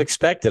what I would have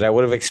expected. I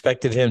would have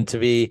expected him to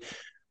be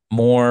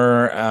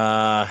more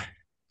I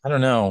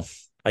don't know.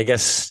 I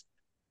guess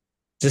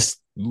just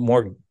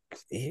more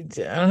I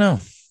don't know.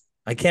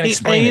 I can't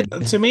explain it.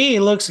 To me, he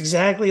looks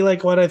exactly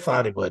like what I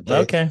thought he would.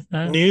 Okay. All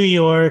right. New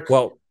York,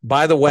 Well,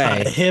 by the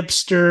way,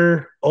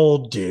 hipster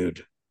old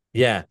dude.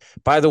 yeah.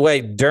 By the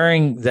way,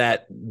 during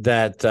that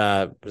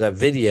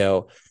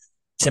video,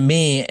 to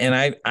me,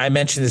 and I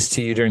mentioned this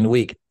to you during the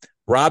week,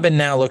 Robin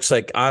now looks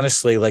like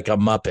honestly like a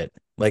Muppet.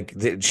 Like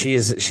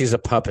she's a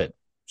puppet.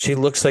 She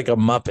looks like a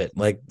Muppet.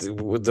 Like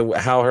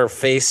how her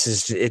face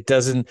is. It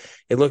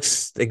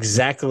looks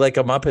exactly like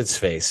a Muppet's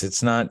face.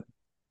 It's not.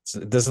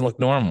 It doesn't look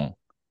normal.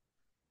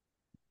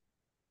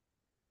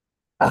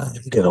 I'm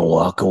gonna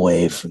walk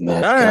away from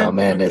that All right.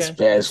 comment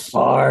Okay. as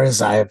far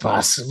as I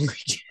possibly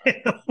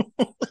can.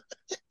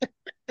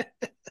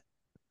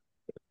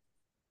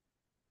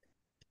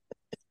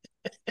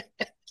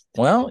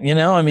 Well,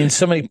 I mean,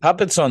 so many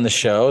puppets on the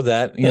show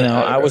that,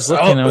 I was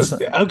looking, I was,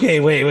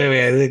 Okay, wait.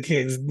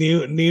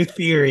 New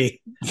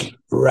theory.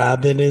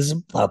 Robin is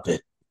a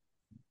puppet.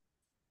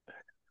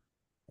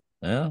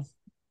 well,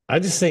 I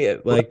just think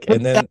it like,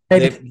 and then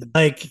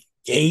Like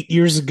 8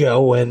 years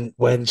ago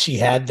when she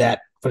had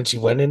that when she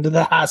went into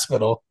the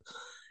hospital,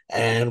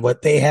 and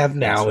what they have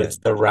now right. is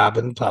the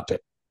Robin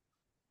puppet.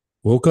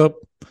 Woke up,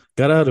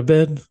 got out of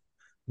bed,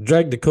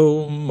 dragged the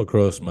comb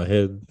across my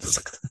head.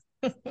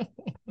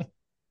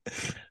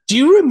 Do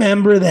you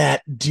remember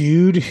that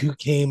dude who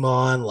came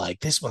on?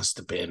 Like, this must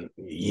have been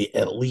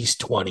at least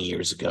 20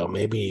 years ago,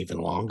 maybe even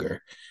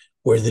longer,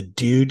 where the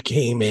dude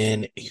came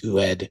in who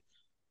had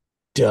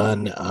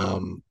done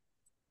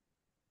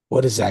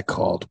what is that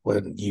called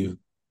when you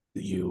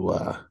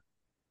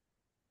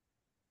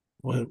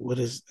what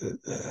is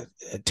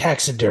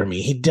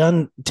taxidermy? He'd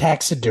done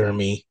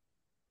taxidermy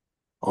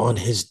on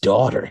his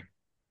daughter,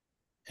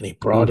 and he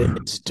brought in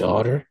his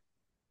daughter.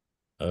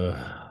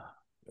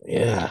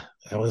 Yeah,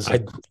 that was I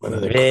one of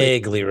the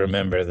vaguely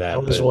remember that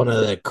that, was but one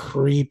of the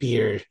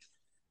creepier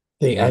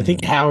thing. I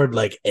think Howard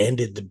like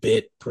ended the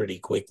bit pretty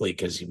quickly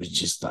because he was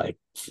just like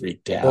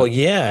freaked well, out.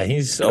 yeah,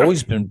 he's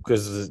always been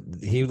because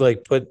he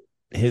like put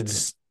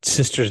his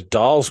sister's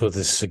dolls with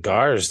his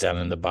cigars down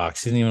in the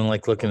box. He didn't even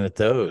like looking at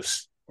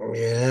those.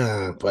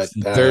 Yeah, but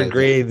In third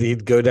grade,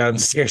 he'd go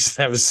downstairs and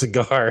have a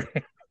cigar.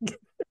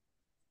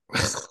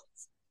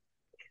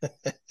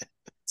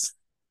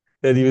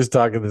 And he was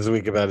talking this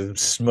week about him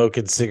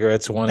smoking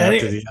cigarettes one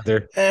after the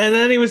other. And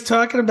then he was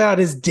talking about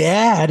his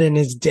dad and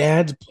his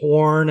dad's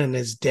porn and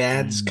his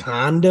dad's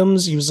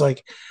condoms. He was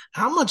like,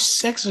 how much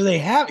sex are they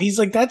having? He's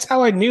like, that's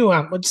how I knew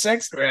how much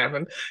sex they're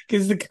having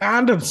because the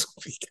condoms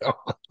would be gone.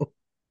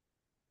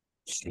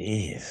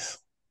 Jeez.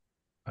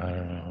 I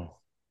don't know.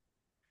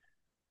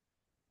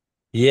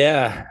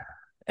 Yeah.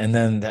 And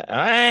then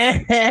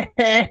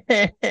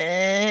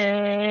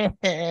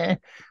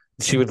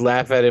she would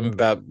laugh at him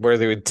about where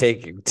they would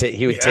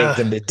he would take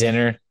them to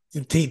dinner.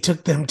 He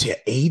took them to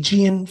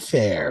Aegean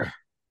Fair.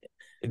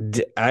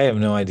 I have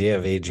no idea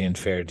of Aegean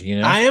Fair. Do you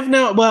know? I have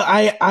no. Well,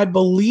 I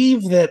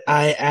believe that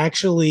I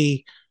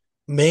actually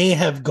may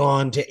have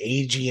gone to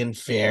Aegean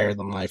Fair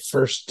my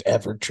first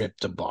ever trip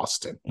to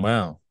Boston.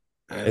 Wow.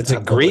 It's a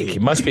Greek.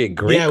 It must be a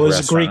Greek. Yeah, it was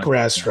restaurant. a Greek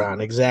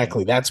restaurant.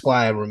 Exactly. That's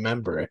why I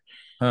remember it.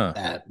 Huh.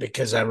 That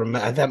because I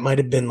remember that might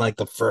have been like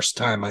the first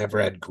time I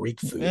ever had Greek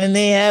food. And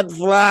they had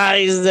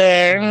flies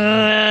there.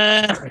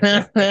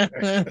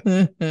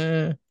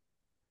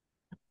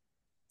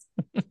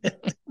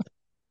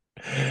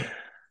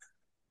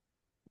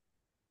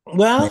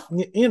 Well,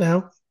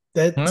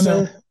 that's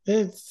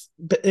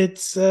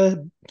it's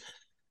oh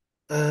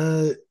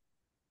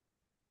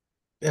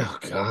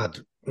God,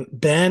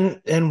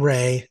 Ben and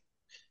Ray.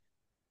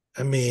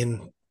 I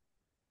mean,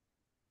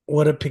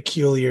 what a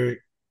peculiar.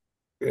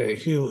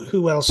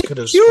 Who else could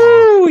have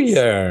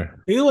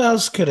peculiar? Who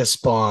else could have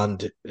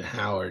spawned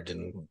Howard?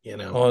 And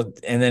well,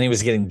 and then he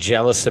was getting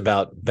jealous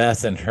about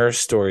Beth and her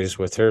stories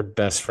with her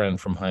best friend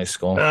from high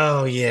school.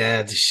 Oh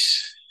yeah.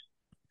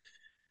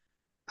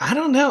 I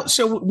don't know.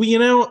 So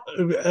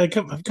a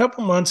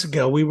couple months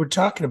ago, we were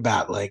talking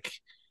about like,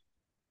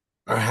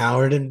 are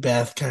Howard and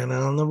Beth kind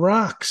of on the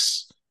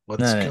rocks?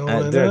 What's going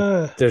on?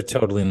 They're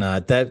totally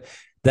not.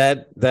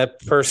 That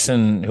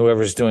person,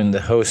 whoever's doing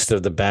the host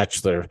of The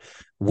Bachelor,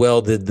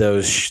 welded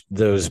those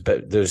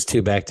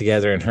two back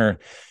together,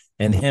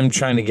 and him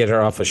trying to get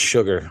her off of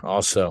sugar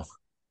also.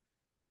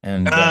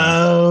 And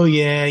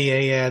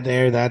yeah.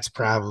 That's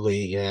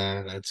probably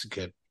that's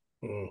good.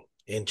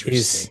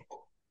 Interesting.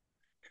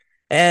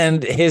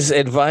 And his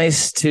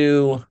advice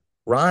to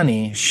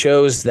Ronnie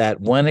shows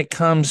that when it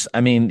comes, I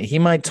mean, he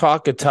might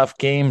talk a tough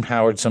game,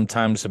 Howard,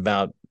 sometimes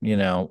about,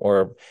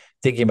 or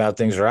thinking about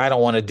things, or I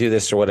don't want to do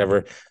this or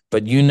whatever.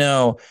 But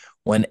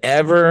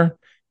whenever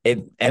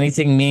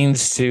anything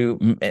means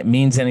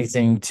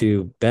anything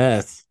to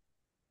Beth,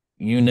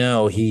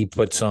 he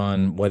puts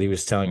on what he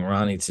was telling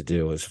Ronnie to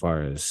do as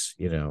far as,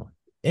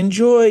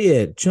 enjoy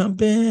it,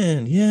 jump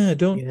in. Yeah,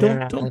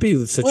 don't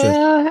be such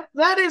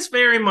that is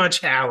very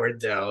much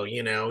Howard, though.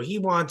 He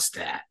wants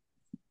that.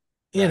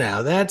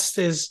 That's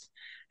his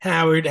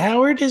Howard.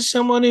 Howard is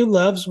someone who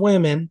loves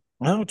women.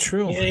 Oh,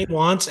 true. He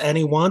wants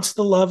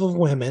the love of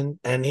women,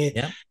 and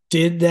he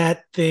did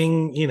that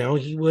thing.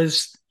 He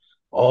was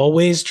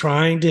always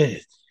trying to,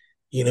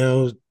 you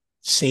know,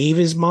 save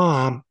his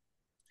mom.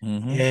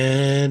 Mm-hmm.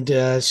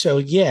 And so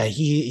yeah,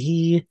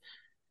 he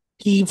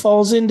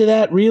falls into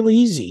that real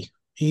easy.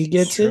 He It's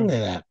gets true. into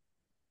that.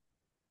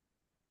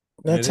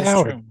 It That's is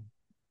Howard. true.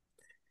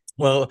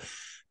 Well,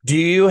 do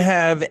you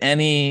have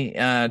any?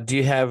 Do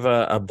you have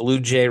a Blue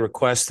Jay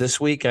request this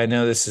week? I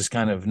know this is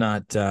kind of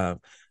not,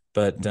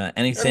 but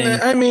anything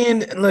I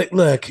mean,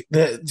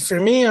 for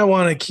me, I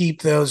want to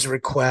keep those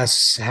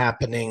requests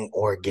happening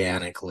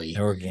organically.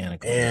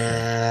 organically? Okay.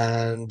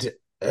 And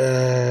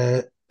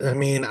uh, I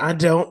mean, I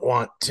don't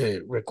want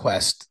to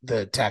request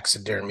the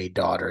taxidermy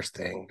daughter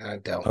thing. I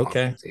don't want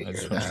Okay. to I hear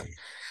just want. that.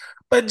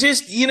 But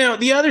just,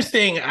 the other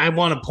thing I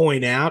want to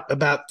point out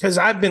about, because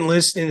I've been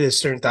listening to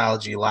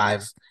Sternthology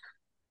Live,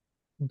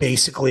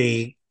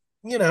 basically,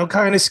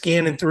 kind of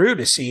scanning through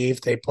to see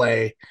if they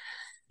play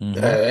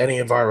Mm-hmm. any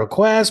of our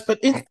requests. But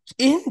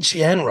in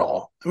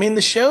general, I mean,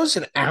 the show's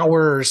an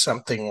hour or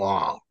something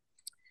long,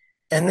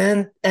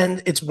 and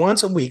it's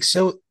once a week.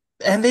 So,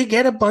 and they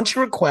get a bunch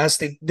of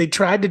requests. They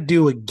tried to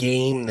do a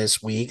game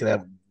this week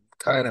that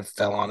kind of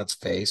fell on its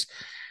face.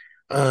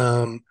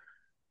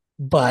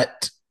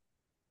 But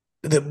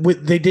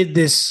they did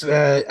this.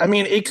 I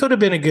mean, it could have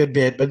been a good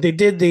bit, but they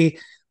did the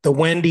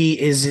Wendy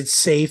is it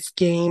safe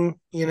game.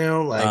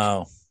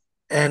 Oh,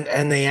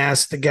 And they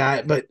asked the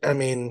guy. But I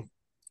mean,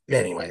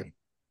 anyway,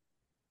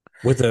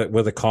 with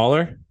a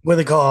caller. with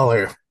a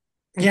caller.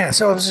 Yeah,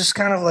 so I was just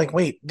kind of like,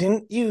 wait,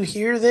 didn't you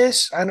hear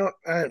this? I don't.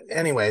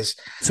 Anyways,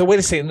 So wait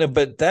a second. No,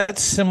 but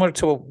that's similar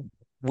to what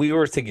we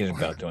were thinking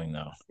about doing,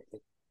 though.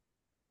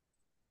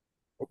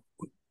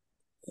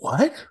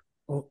 what?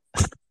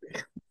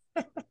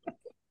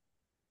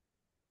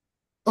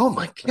 Oh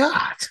my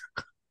god!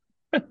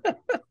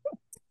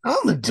 On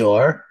the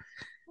door.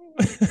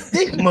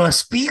 They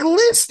must be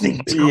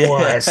listening to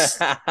us.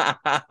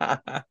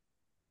 Yeah.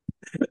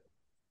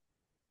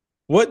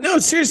 What? No,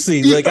 seriously.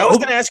 You Like I was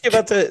know, going to ask you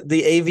about the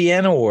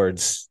AVN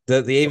awards,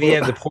 the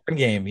AVN, the porn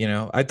game.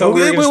 I thought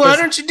we were okay, going to well, why supposed.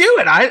 don't you do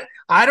it?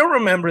 I don't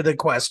remember the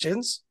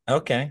questions.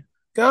 Okay.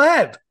 Go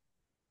ahead.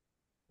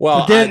 Well,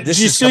 But then, this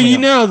is just so coming you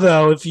up. know,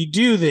 though, if you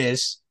do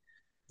this,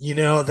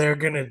 they're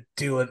gonna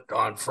do it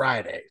on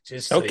Friday.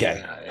 Just so you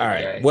Okay. know. All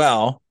right. Okay.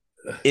 Well,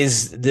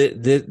 is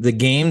the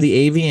game,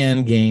 the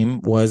AVN game,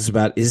 was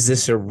about, is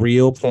this a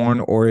real porn,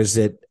 or is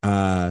it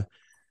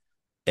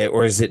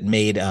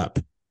made up?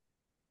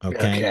 Okay.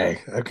 Okay.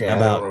 Okay. I don't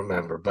About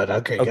remember, but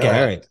okay. Go Okay. All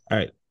ahead. right. All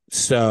right.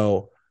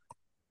 So,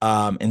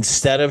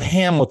 instead of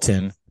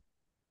Hamilton,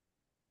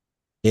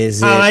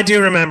 is Oh, I it?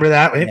 do remember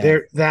that. Yeah.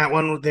 There, that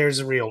one. There's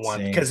a real one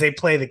See. because they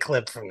play the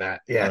clip from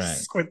that. Right.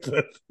 Yes, with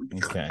the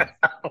Okay.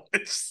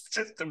 it's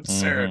just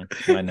absurd.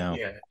 I know.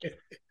 Yeah.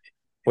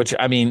 Which,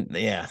 I mean,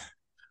 yeah.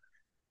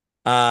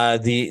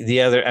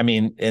 The other, I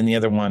mean, and the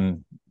other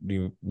one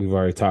we've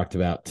already talked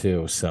about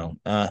too. So,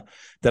 that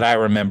I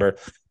remember,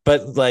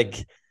 but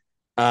like,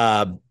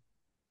 uh,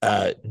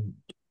 uh,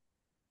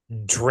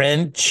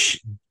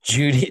 Drench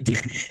Judy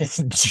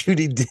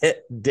Judy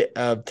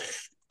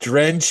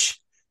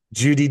Drench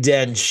Judy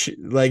Dench,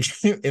 like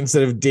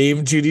instead of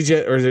Dame Judy,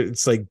 or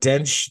it's like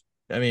Dench.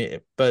 I mean,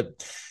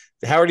 but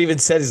Howard even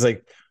said, he's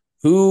like,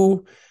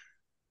 who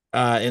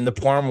in the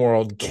porn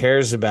world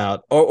cares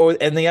about,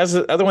 and the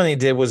other one they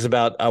did was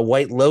about a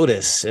White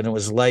Lotus, and it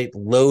was White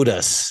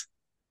Lotus.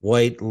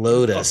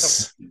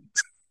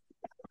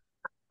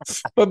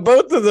 But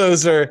both of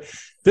those are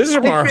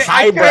more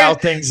highbrow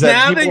things that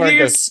now that people aren't you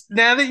going.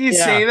 now that you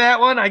Yeah. say that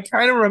one, I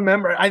kind of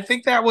remember. I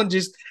think that one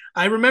just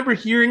I remember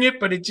hearing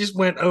it, but it just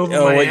went over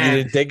Oh, my what, you head.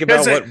 didn't think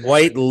about what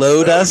White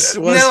Lotus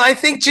No, was? I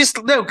think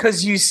just no,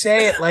 because you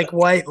say it like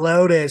White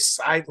Lotus.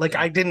 I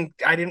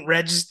didn't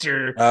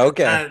register. Oh,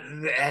 okay. Uh,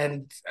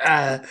 and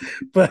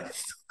but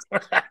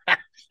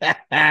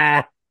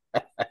I'm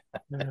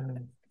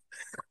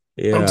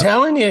Yeah.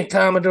 telling you,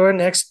 Commodore,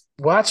 next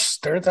watch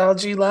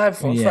Sternthology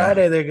Live on Yeah.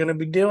 Friday. They're gonna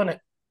be doing it.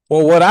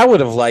 Well, what I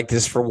would have liked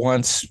is for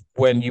once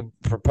when you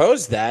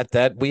proposed that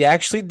we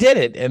actually did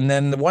it. And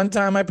then the one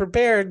time I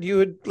prepared, you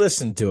would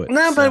listen to it.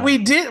 No, but So, we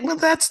did. Well,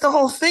 that's the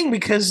whole thing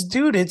because,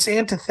 dude, it's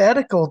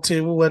antithetical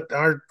to what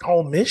our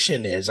whole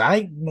mission is.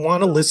 I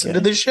want to listen to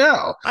okay. the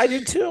show. I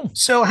do too.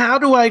 So how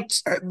do I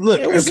look?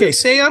 It was Okay,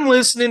 say I'm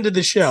listening to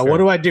the show. What Sure.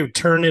 do I do?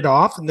 Turn it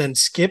off and then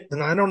skip?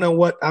 And I don't know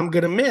what I'm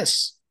gonna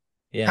miss.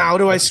 Yeah, How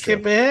do I that's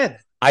skip true. ahead?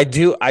 I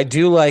do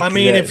like I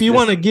mean, if you this.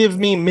 want to give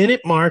me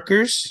minute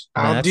markers,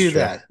 I'll That's do true.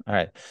 that. All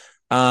right.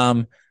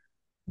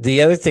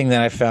 The other thing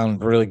that I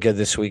found really good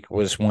this week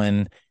was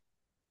when,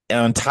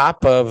 on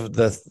top of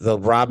the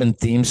Robin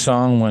theme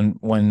song,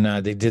 when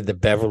they did the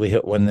Beverly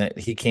Hill,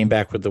 he came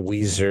back with the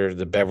Weezer,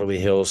 the Beverly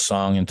Hills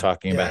song, and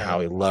talking about how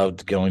he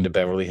loved going to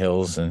Beverly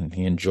Hills and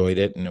he enjoyed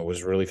it and it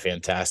was really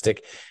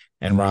fantastic.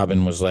 And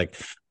Robin was like,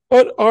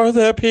 "But are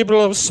there people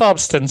of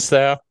substance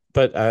there?"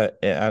 But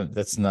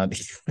that's not.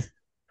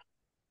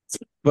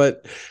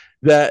 But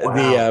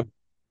Wow.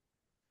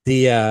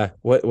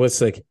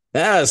 what's like,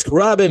 Ask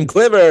Robin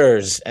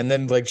Quivers. And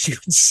then like she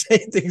would say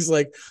things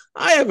like,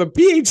 I have a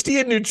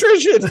PhD in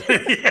nutrition.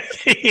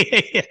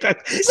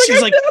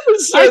 She's like,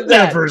 I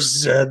never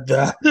said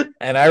that.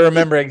 And I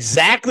remember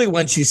exactly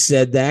when she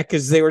said that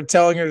because they were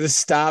telling her to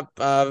stop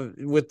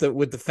with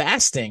the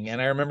fasting. And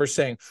I remember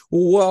saying,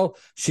 well,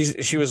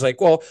 she was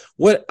like, well,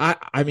 what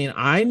I mean,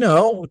 I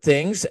know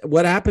things.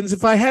 What happens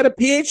if I had a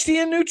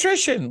PhD in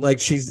nutrition?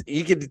 Like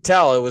you could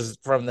tell it was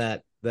from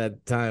that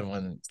time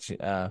when she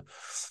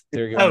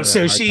they were giving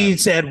so she time.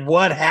 said,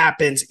 what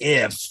happens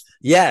if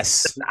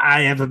yes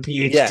I have a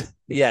PhD? Yeah,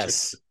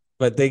 yes.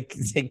 But they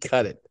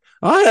cut it.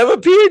 I have a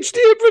PhD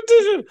in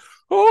nutrition.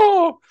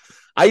 Oh,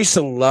 I used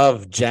to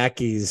love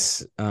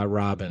Jackie's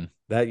Robin.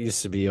 That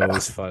used to be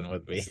always fun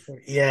with me.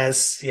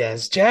 Yes.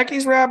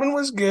 Jackie's Robin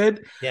was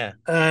good. Yeah.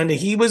 And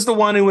he was the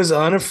one who was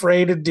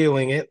unafraid of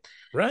doing it.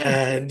 Right.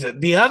 And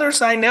the other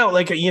side, now,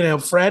 like,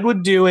 Fred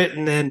would do it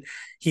and then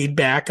he'd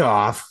back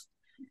off.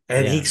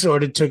 And he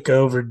sort of took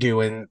over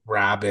doing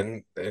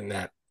Robin in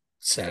that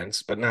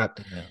sense, but not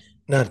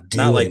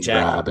doing like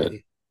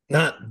Robin.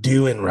 Not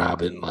doing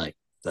Robin like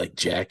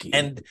Jackie.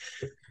 And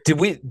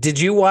did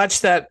you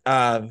watch that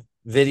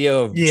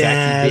video of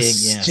Jackie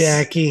being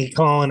Jackie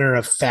calling her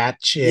a fat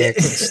chick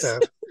and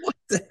stuff? What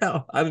the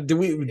hell? Do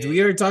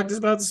we ever talk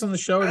about this on the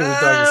show, or did we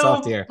talk this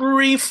off the air?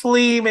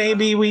 Briefly,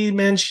 maybe we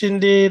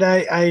mentioned it.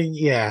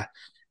 Yeah.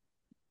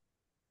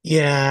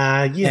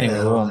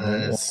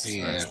 Anyway,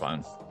 that's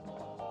fun.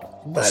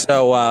 But,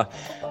 so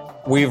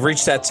we've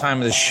reached that time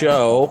of the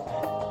show,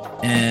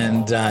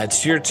 and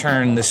it's your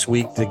turn this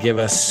week to give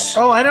us.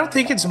 Oh, I don't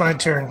think it's my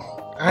turn.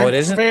 It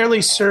isn't?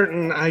 Fairly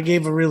certain I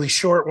gave a really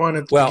short one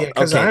at the beginning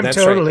because I'm that's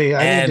totally.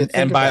 Right.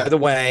 And by the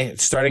way,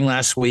 starting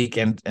last week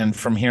and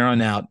from here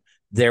on out,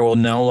 there will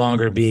no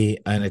longer be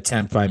an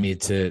attempt by me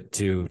to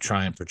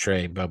try and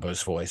portray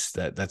Bobo's voice.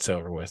 That's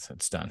over with.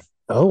 It's done.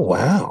 Oh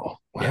wow!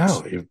 Yes.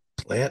 You're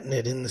planting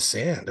it in the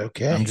sand.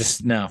 Okay. I'm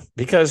just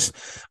because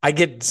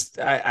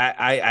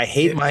I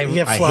hate my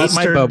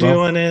Bobo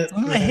doing it.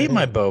 I hate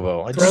my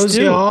Bobo. I throws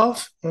you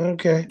off.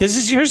 Okay.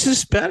 Because yours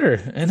is better,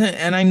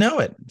 and I know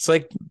it. It's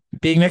like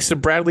being next to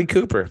Bradley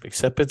Cooper,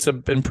 except it's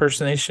an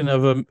impersonation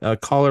of a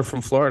caller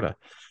from Florida.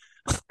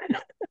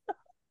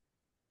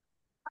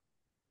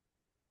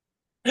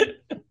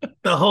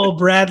 The whole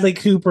Bradley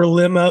Cooper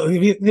limo,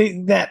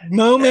 that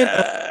moment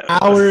of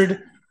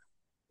Howard,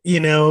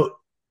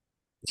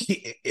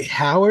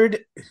 Howard,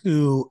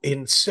 who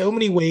in so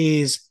many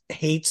ways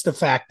hates the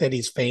fact that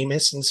he's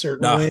famous in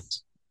certain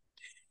ways,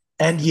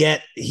 and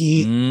yet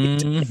he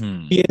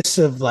is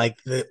of like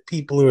the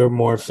people who are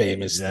more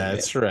famous.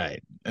 That's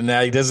right. And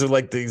now he doesn't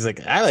like things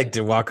like I like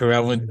to walk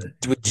around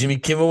with Jimmy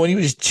Kimmel when he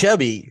was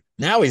chubby.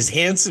 Now he's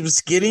handsome,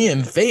 skinny,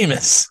 and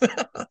famous.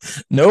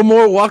 No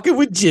more walking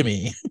with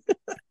Jimmy.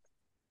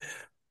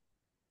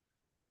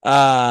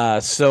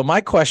 So my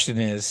question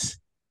is,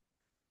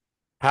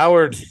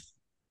 Howard,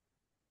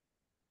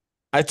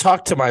 I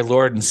talked to my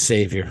Lord and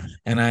Savior,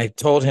 and I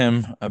told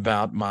him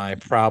about my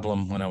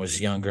problem when I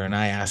was younger, and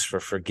I asked for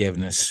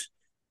forgiveness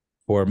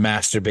for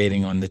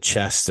masturbating on the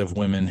chest of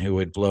women who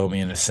would blow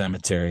me in a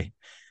cemetery.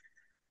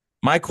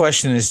 My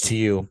question is to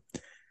you,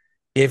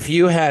 if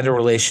you had a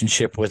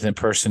relationship with a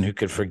person who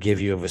could forgive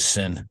you of a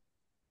sin,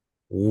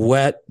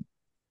 what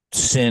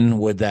sin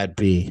would that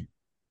be?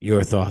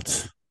 Your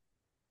thoughts?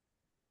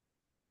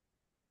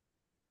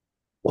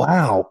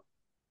 Wow.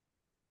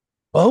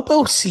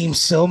 Bobo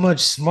seems so much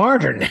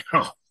smarter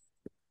now.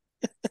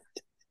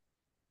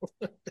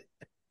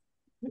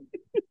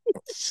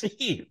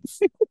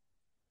 Jeez.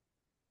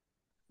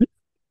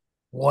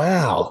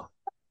 Wow.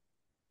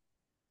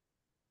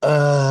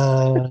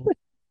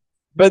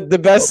 But the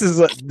best is,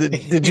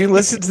 did you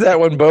listen to that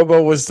when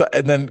Bobo was,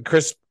 and then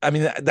Chris, I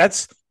mean,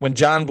 that's when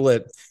John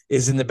Blitt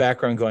is in the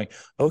background going,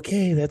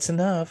 okay, that's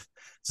enough.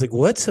 It's like,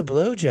 what's a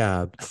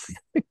blowjob?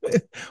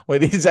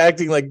 When he's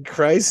acting like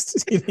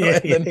Christ.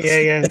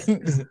 Yeah.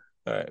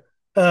 All right.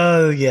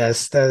 Oh,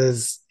 yes, that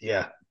is,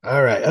 yeah.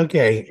 All right.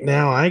 Okay.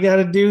 Now I got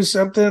to do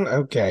something.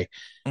 Okay.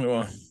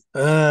 Howard.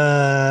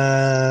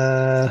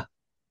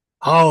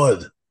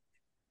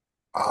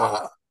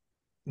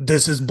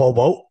 This is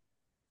Bobo.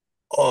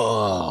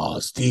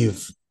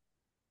 Steve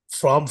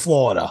from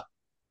Florida.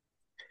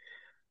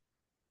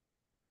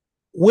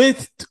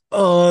 With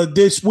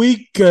this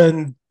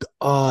weekend,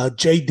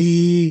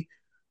 JD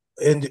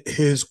and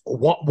his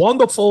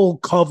wonderful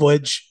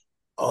coverage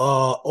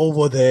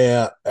over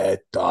there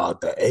at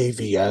the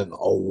AVN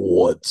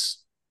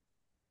Awards,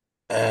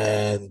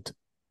 and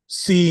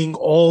seeing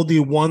all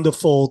the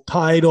wonderful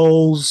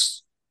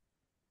titles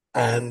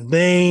and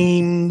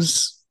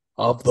names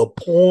of the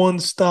porn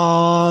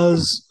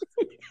stars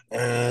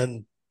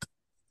and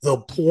the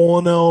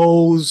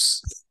pornos,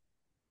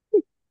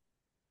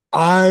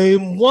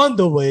 I'm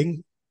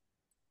wondering,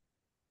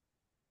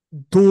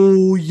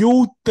 do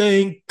you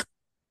think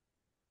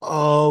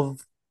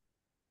of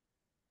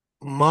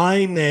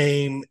my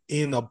name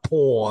in a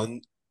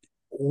porn?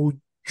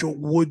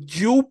 Would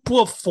you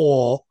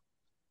prefer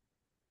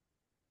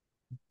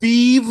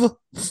Beeve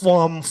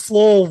from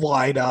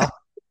Florida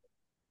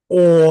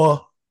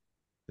or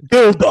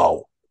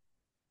dildo?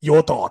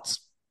 Your thoughts?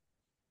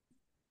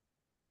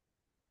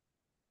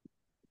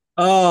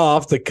 Oh,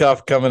 off the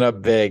cuff coming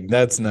up big.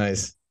 That's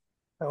nice.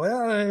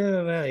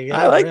 Well, you got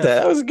I to like that.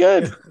 riff. That was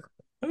good.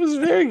 That was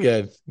very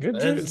good.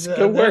 That's It's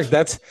good work.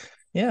 that's That's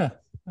yeah.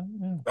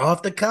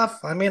 off the cuff.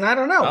 I mean, I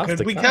don't know. Off Could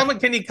the we come? cuff.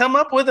 Can you come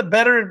up with a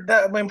better?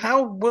 I mean,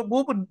 how? What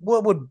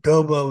would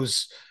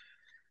Bobo's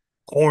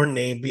porn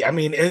name be? I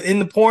mean, in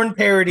the porn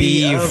parody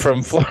Beef of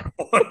from Florida.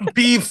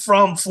 Beef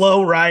from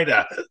Flo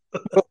Rida.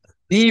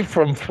 Beef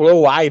from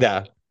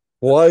Florida.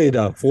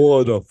 Florida.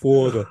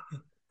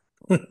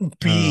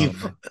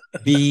 Beef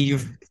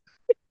Beef.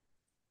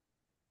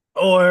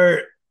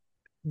 or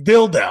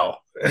dildo.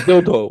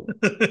 Dildo.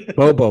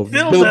 Bobo.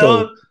 Dildo.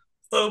 Dildo.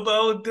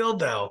 Bobo dildo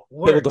Dildo.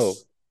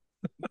 works.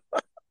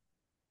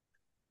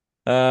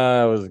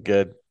 That was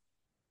good.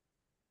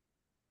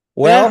 Yeah.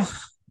 Well,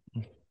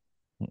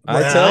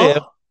 I tell you.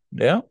 Well,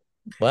 Yeah.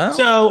 Well,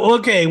 so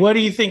okay, what do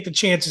you think the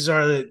chances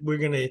are that we're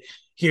gonna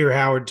hear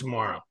Howard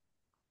tomorrow?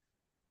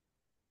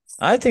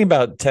 I think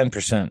about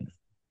 10%.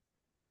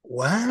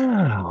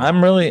 Wow.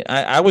 I'm really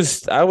I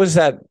was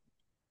at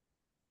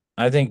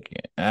I think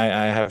I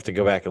have to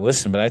go back and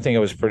listen, but I think I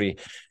was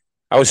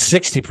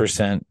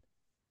 60%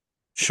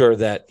 sure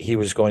that he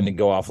was going to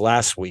go off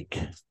last week.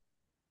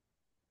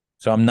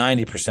 So I'm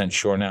 90%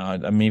 sure now.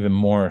 I'm even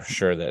more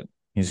sure that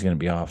he's going to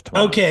be off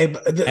tomorrow. Okay,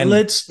 And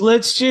let's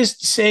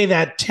just say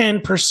that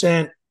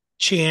 10%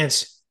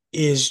 chance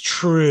is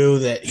true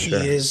that sure.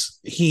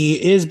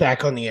 he is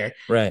back on the air.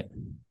 Right.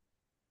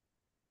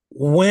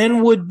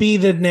 When would be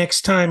the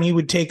next time he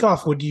would take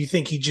off? Would you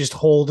think he'd just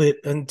hold it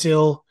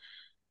until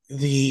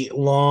the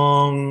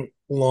long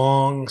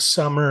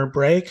summer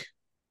break?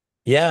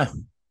 Yeah.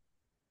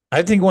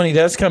 I think when he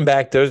does come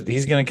back,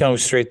 he's going to come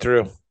straight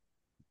through.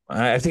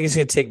 I think he's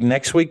going to take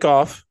next week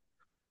off,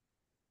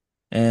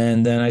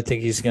 and then I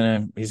think he's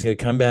gonna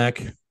come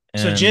back.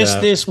 So And just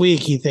this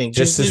week, you think?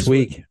 just this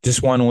week,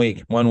 just 1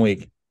 week, 1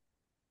 week.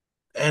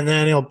 And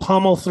then he'll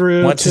pummel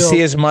through. Wants to see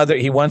his mother.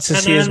 He wants to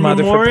see his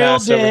mother for Memorial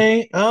Passover.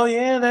 Day. Oh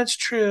yeah, that's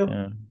true.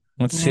 Yeah.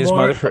 Wants to see his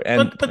mother for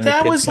but and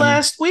that was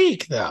last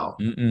week though.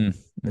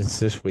 It's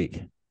this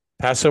week.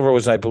 Passover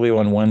was, I believe,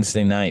 on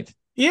Wednesday night.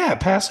 Yeah,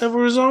 Passover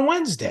was on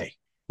Wednesday.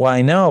 Well,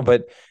 I know,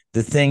 but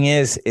the thing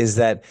is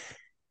that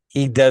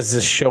he does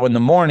this show in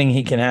the morning.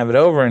 He can have it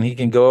over, and he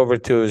can go over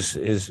to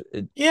his.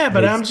 Yeah,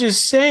 but I'm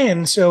just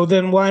saying. So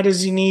then, why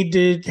does he need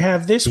to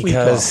have this week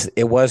off? Because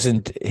it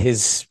wasn't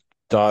his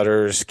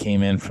daughters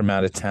came in from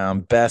out of town.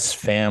 Best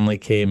family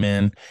came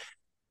in.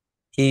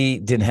 He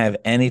didn't have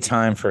any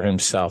time for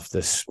himself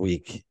this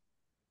week.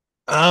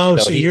 Oh,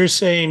 so you're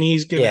saying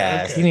he's gonna?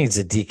 Yeah, okay. he needs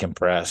to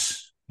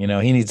decompress. He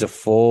needs a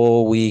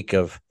full week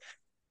of.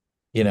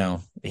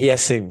 He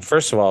has to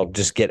first of all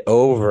just get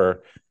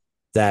over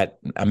that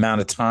amount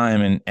of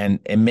time,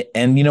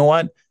 and you know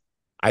what?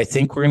 I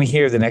think we're going to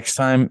hear the next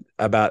time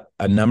about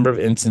a number of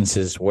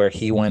instances where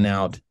he went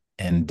out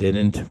and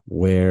didn't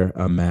wear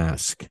a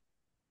mask.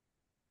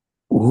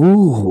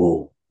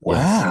 Ooh,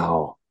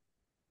 wow.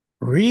 Yes.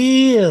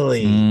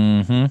 Really?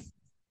 Mm-hmm.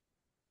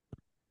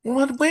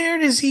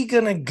 Where is he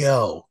gonna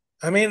go?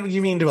 I mean,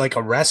 you mean to like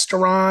a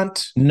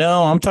restaurant?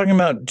 No, I'm talking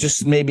about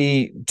just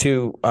maybe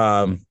to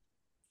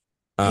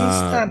he's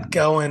not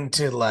going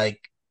to like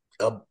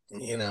a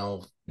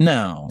concert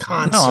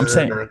I'm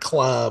saying, or a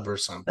club or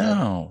something.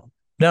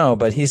 No,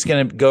 but he's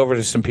going to go over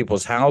to some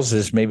people's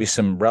houses, maybe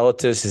some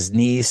relatives, his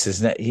niece,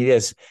 he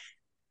has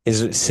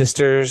his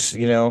sisters,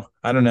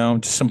 I don't know,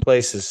 just some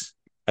places.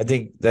 I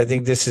think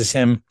this is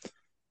him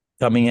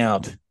coming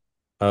out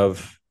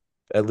of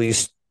at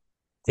least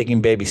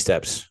taking baby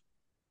steps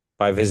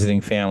by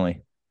visiting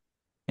family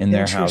in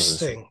their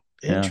houses.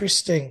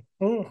 Interesting.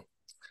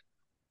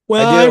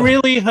 Well, I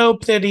really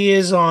hope that he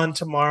is on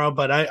tomorrow,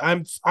 but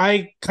I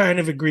kind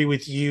of agree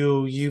with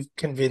you. You've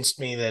convinced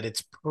me that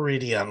it's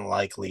pretty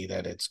unlikely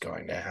that it's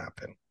going to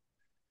happen.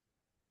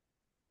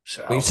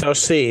 So we shall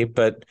see,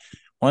 but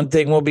one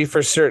thing will be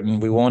for certain: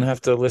 we won't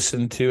have to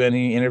listen to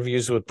any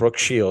interviews with Brooke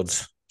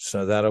Shields.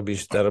 So that'll be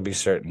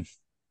certain.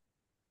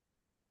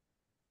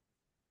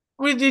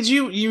 Well, did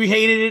you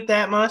hated it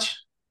that much?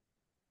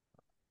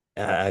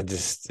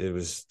 It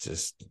was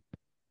just,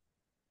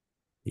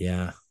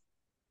 yeah.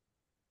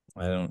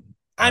 I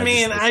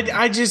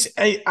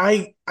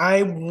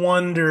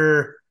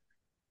wonder.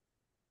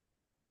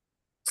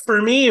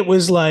 For me, it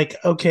was like,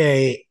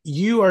 okay,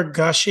 you are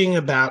gushing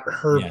about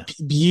her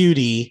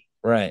beauty,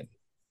 right?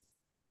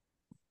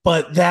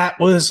 But that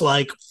was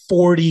like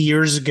 40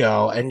 years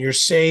ago, and you're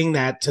saying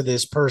that to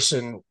this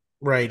person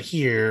right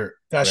here,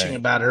 gushing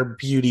about her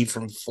beauty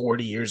from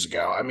 40 years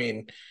ago. I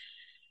mean,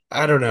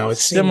 I don't know.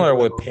 It's similar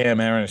with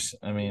Pam Aris.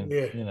 I mean,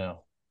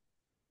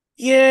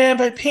 Yeah,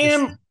 but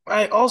Pam,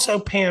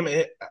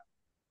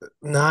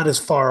 not as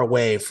far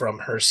away from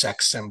her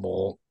sex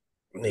symbol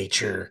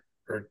nature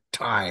or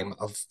time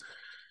of,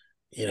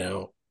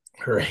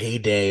 her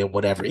heyday or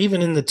whatever.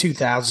 Even in the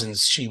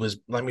 2000s, she was.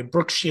 I mean,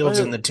 Brooke Shields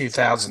in the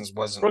 2000s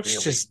wasn't.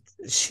 Brooks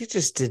she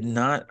just did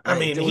not. I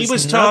mean, he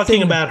was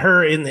talking about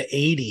her in the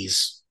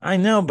 80s. I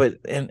know, but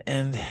and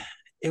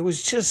it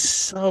was just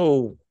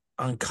so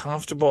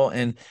uncomfortable,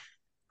 and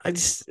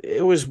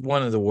it was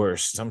one of the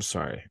worst. I'm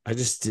sorry. I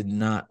just did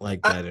not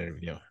like I, that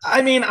interview.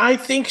 I mean, I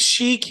think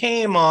she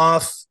came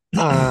off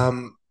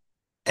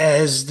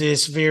as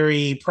this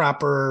very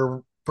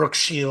proper Brooke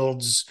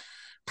Shields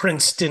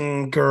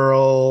Princeton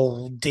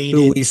girl Who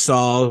dated. we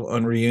saw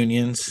on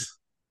reunions.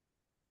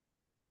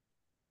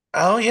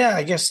 Oh yeah,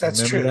 I guess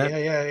that's Remember true. that? Yeah,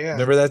 yeah, yeah,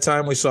 Remember that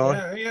time we saw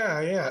her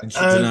yeah, yeah, yeah. and she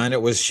denied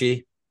it was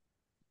she?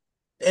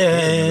 You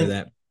remember And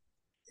that?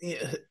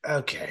 yeah,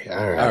 okay,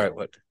 all All right. right,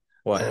 what?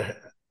 What? Uh,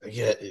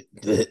 yeah,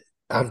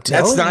 I'm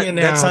telling you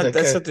now That's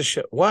that not the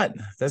show. What?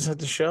 That's not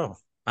the show.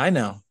 I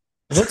know.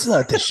 what's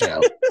not the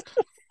show.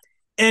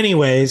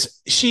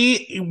 Anyways,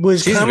 she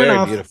was She's coming very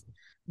off, beautiful.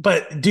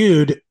 but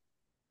dude,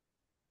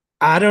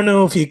 I don't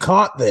know if you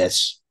caught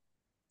this,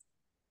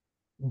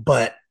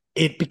 but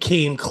it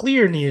became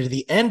clear near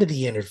the end of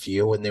the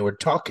interview when they were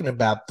talking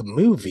about the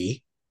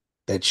movie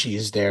that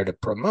she's there to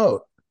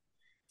promote.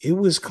 It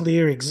was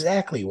clear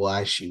exactly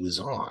why she was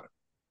on.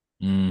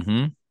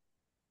 Mm-hmm.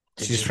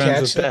 Did She's you friends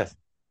catch with it? Beth.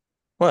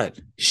 What?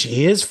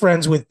 She is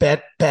friends with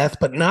Beth,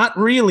 but not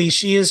really.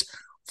 She is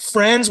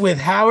friends with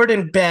Howard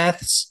and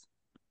Beth's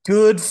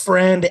good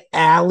friend,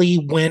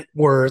 Allie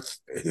Wentworth,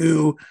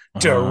 who Um,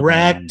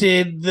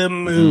 directed the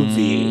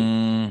movie.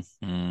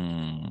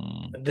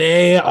 mm,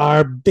 They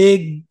are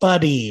big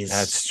buddies.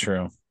 that's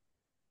true.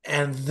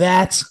 And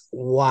that's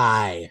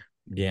why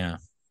Yeah.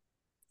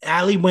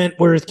 Allie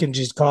Wentworth can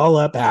just call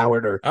up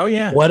Howard or Oh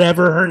yeah.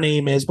 whatever her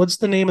name is. What's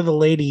the name of the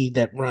lady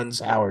that runs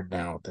Howard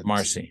now? That's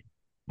Marcy.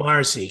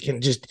 Marcy. Can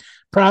just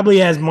probably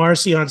has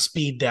Marcy on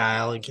speed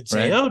dial and can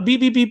say, Right? "Oh, beep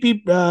beep beep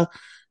beep,"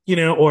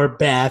 or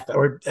Beth,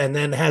 or and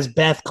then has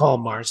Beth call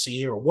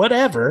Marcy or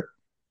whatever.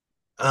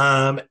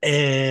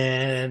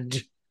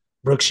 And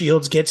Brooke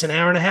Shields gets an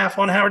hour and a half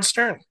on Howard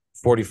Stern.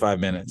 45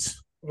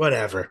 minutes.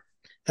 Whatever.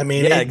 I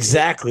mean, Yeah,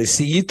 exactly.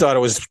 See, you thought it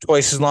was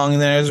twice as long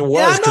as it yeah,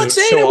 was I'm because not it was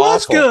saying so it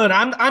was awful. good.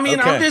 I'm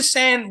Okay. just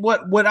saying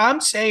what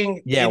I'm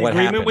saying Yeah, in what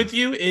agreement happened? with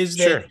you is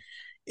that Sure.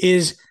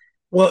 is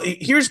well,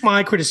 here's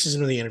my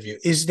criticism of the interview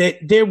is that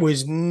there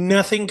was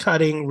nothing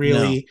cutting No.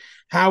 really.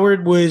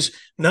 Howard was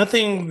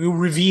nothing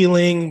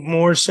revealing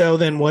more so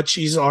than what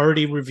she's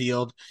already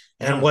revealed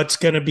and No. what's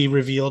going to be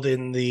revealed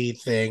in the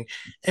thing.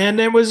 And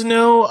there was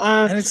no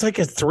And it's like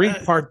a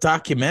three-part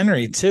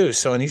documentary too.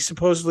 So, and he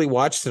supposedly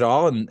watched it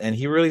all, and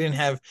he really didn't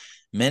have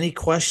many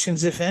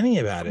questions, if any,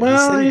 about it. He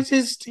well, said it's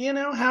just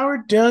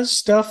Howard does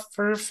stuff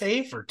for a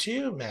favor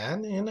too,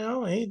 man.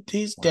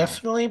 He's wow.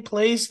 definitely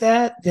plays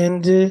that,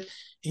 and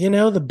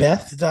the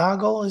Beth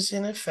Doggle is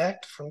in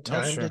effect from Oh,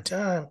 time to sure.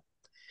 time.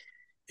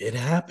 It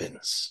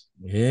happens,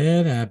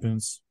 It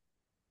happens.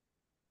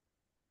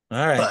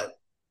 All right. but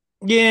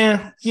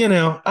yeah,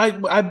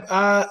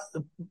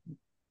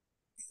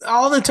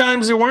 all the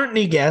times there weren't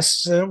any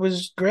guests, it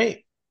was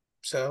great.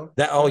 So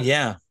That oh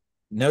yeah.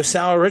 No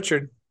Sal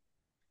Richard.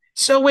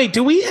 so wait,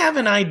 do we have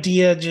an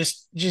idea?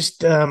 Just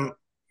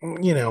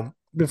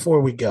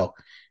before we go,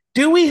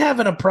 do we have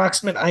an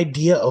approximate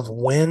idea of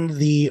when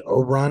the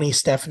Ronnie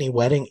Stephanie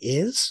wedding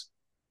is?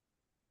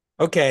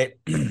 Okay.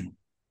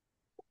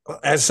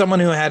 As someone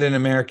who had an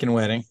American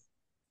wedding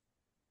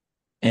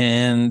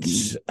and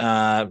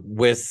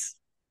with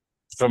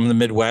from the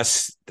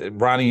Midwest,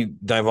 Ronnie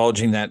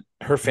divulging that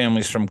her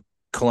family's from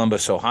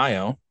Columbus,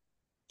 Ohio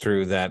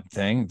through that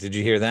thing. Did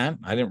you hear that?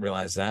 I didn't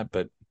realize that,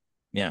 but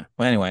yeah.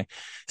 Well, anyway,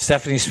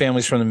 Stephanie's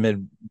family's from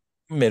the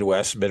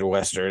Midwest,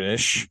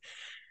 Midwesternish.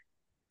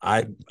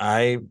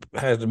 I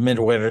had a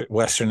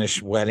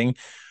Midwesternish wedding.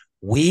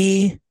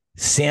 We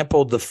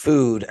sampled the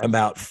food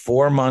about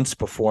 4 months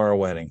before our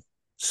wedding.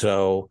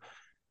 So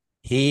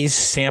he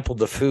sampled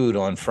the food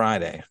on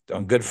Friday.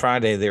 On Good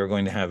Friday, they were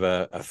going to have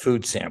a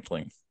food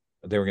sampling.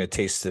 They were going to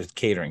taste the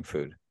catering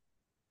food.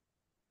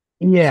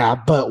 Yeah,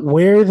 but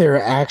where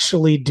they're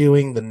actually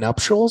doing the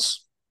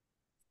nuptials,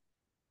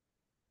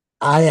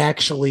 I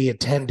actually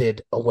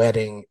attended a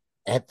wedding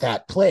at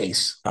that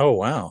place Oh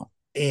wow.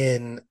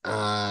 in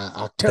That's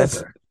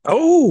October.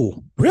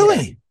 oh Yeah,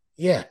 really?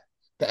 yeah,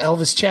 the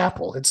Elvis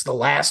Chapel. It's the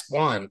last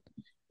one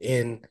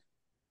in.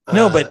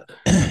 No, Uh, but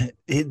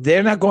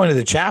they're not going to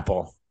the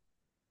chapel.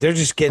 They're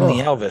just getting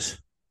the oh, Elvis.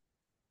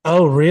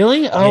 oh,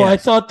 really? Oh, I Yeah.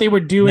 thought they were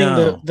doing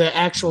the No. the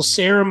actual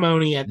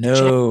ceremony at the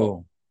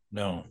chapel.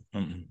 No. No.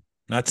 Mm-mm.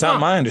 That's not Huh.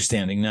 my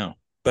understanding. No.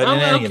 But in Oh,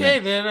 any okay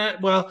event,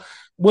 then. but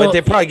Well,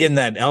 they're probably getting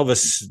that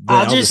Elvis, the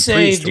I'll just Elvis say,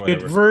 priest or dude,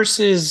 whatever.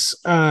 versus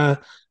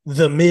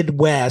the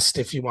Midwest,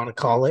 if you want to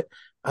call it,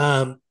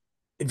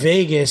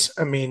 Vegas.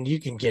 I mean, you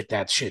can get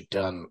that shit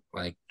done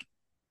like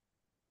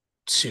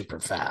super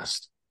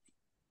fast.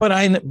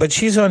 But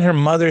she's on her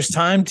mother's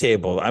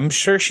timetable. I'm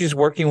sure she's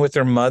working with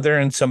her mother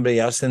and somebody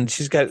else, and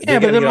they Yeah, got but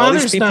to the get all these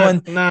mother's people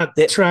in. not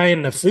That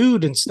trying the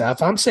food and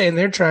stuff. I'm saying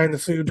they're trying the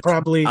food.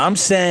 Probably I'm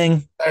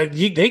saying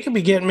they could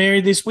be getting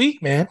married this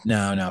week, man.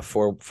 no, no,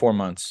 4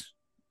 months,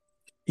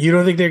 You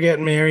don't think they're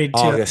getting married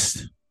till?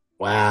 August.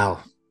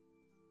 Wow.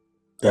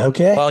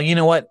 Okay. Well, you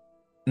know what?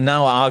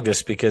 No,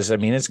 August, because I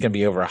mean it's going to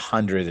be over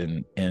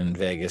 100 in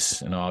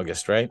Vegas in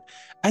August, right?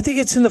 I think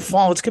it's in the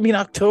fall. It's going to be in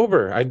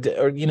October. Or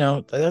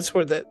that's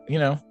where the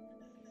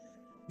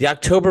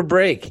October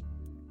break.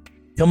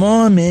 Come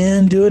on,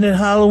 man, do it at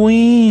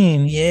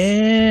Halloween.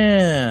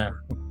 Yeah.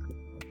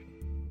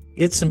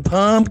 Get some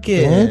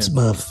pumpkin. That's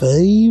my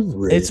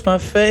favorite. It's my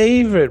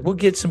favorite. We'll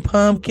get some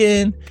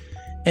pumpkin,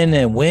 and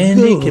then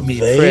Wendy can be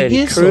Freddy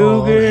Vegas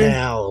Krueger. on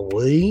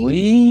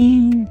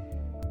Halloween.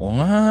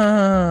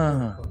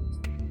 Wow.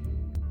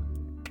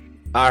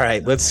 All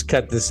right, let's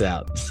cut this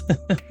out.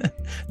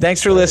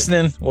 Thanks for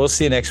listening. We'll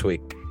see you next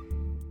week.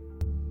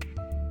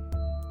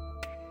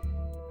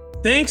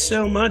 Thanks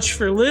so much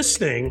for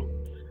listening.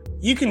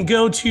 You can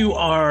go to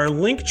our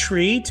link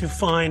tree to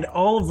find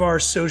all of our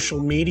social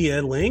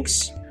media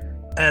links,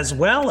 as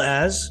well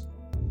as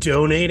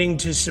donating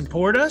to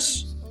support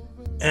us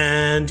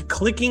and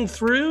clicking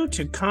through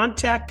to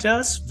contact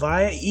us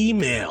via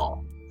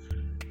email.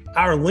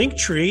 Our link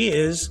tree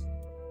is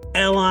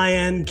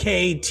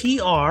linktr.ee/HS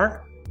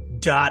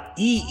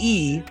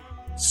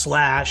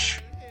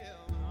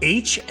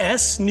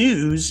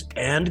News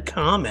and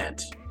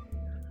comment.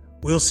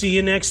 We'll see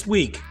you next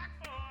week.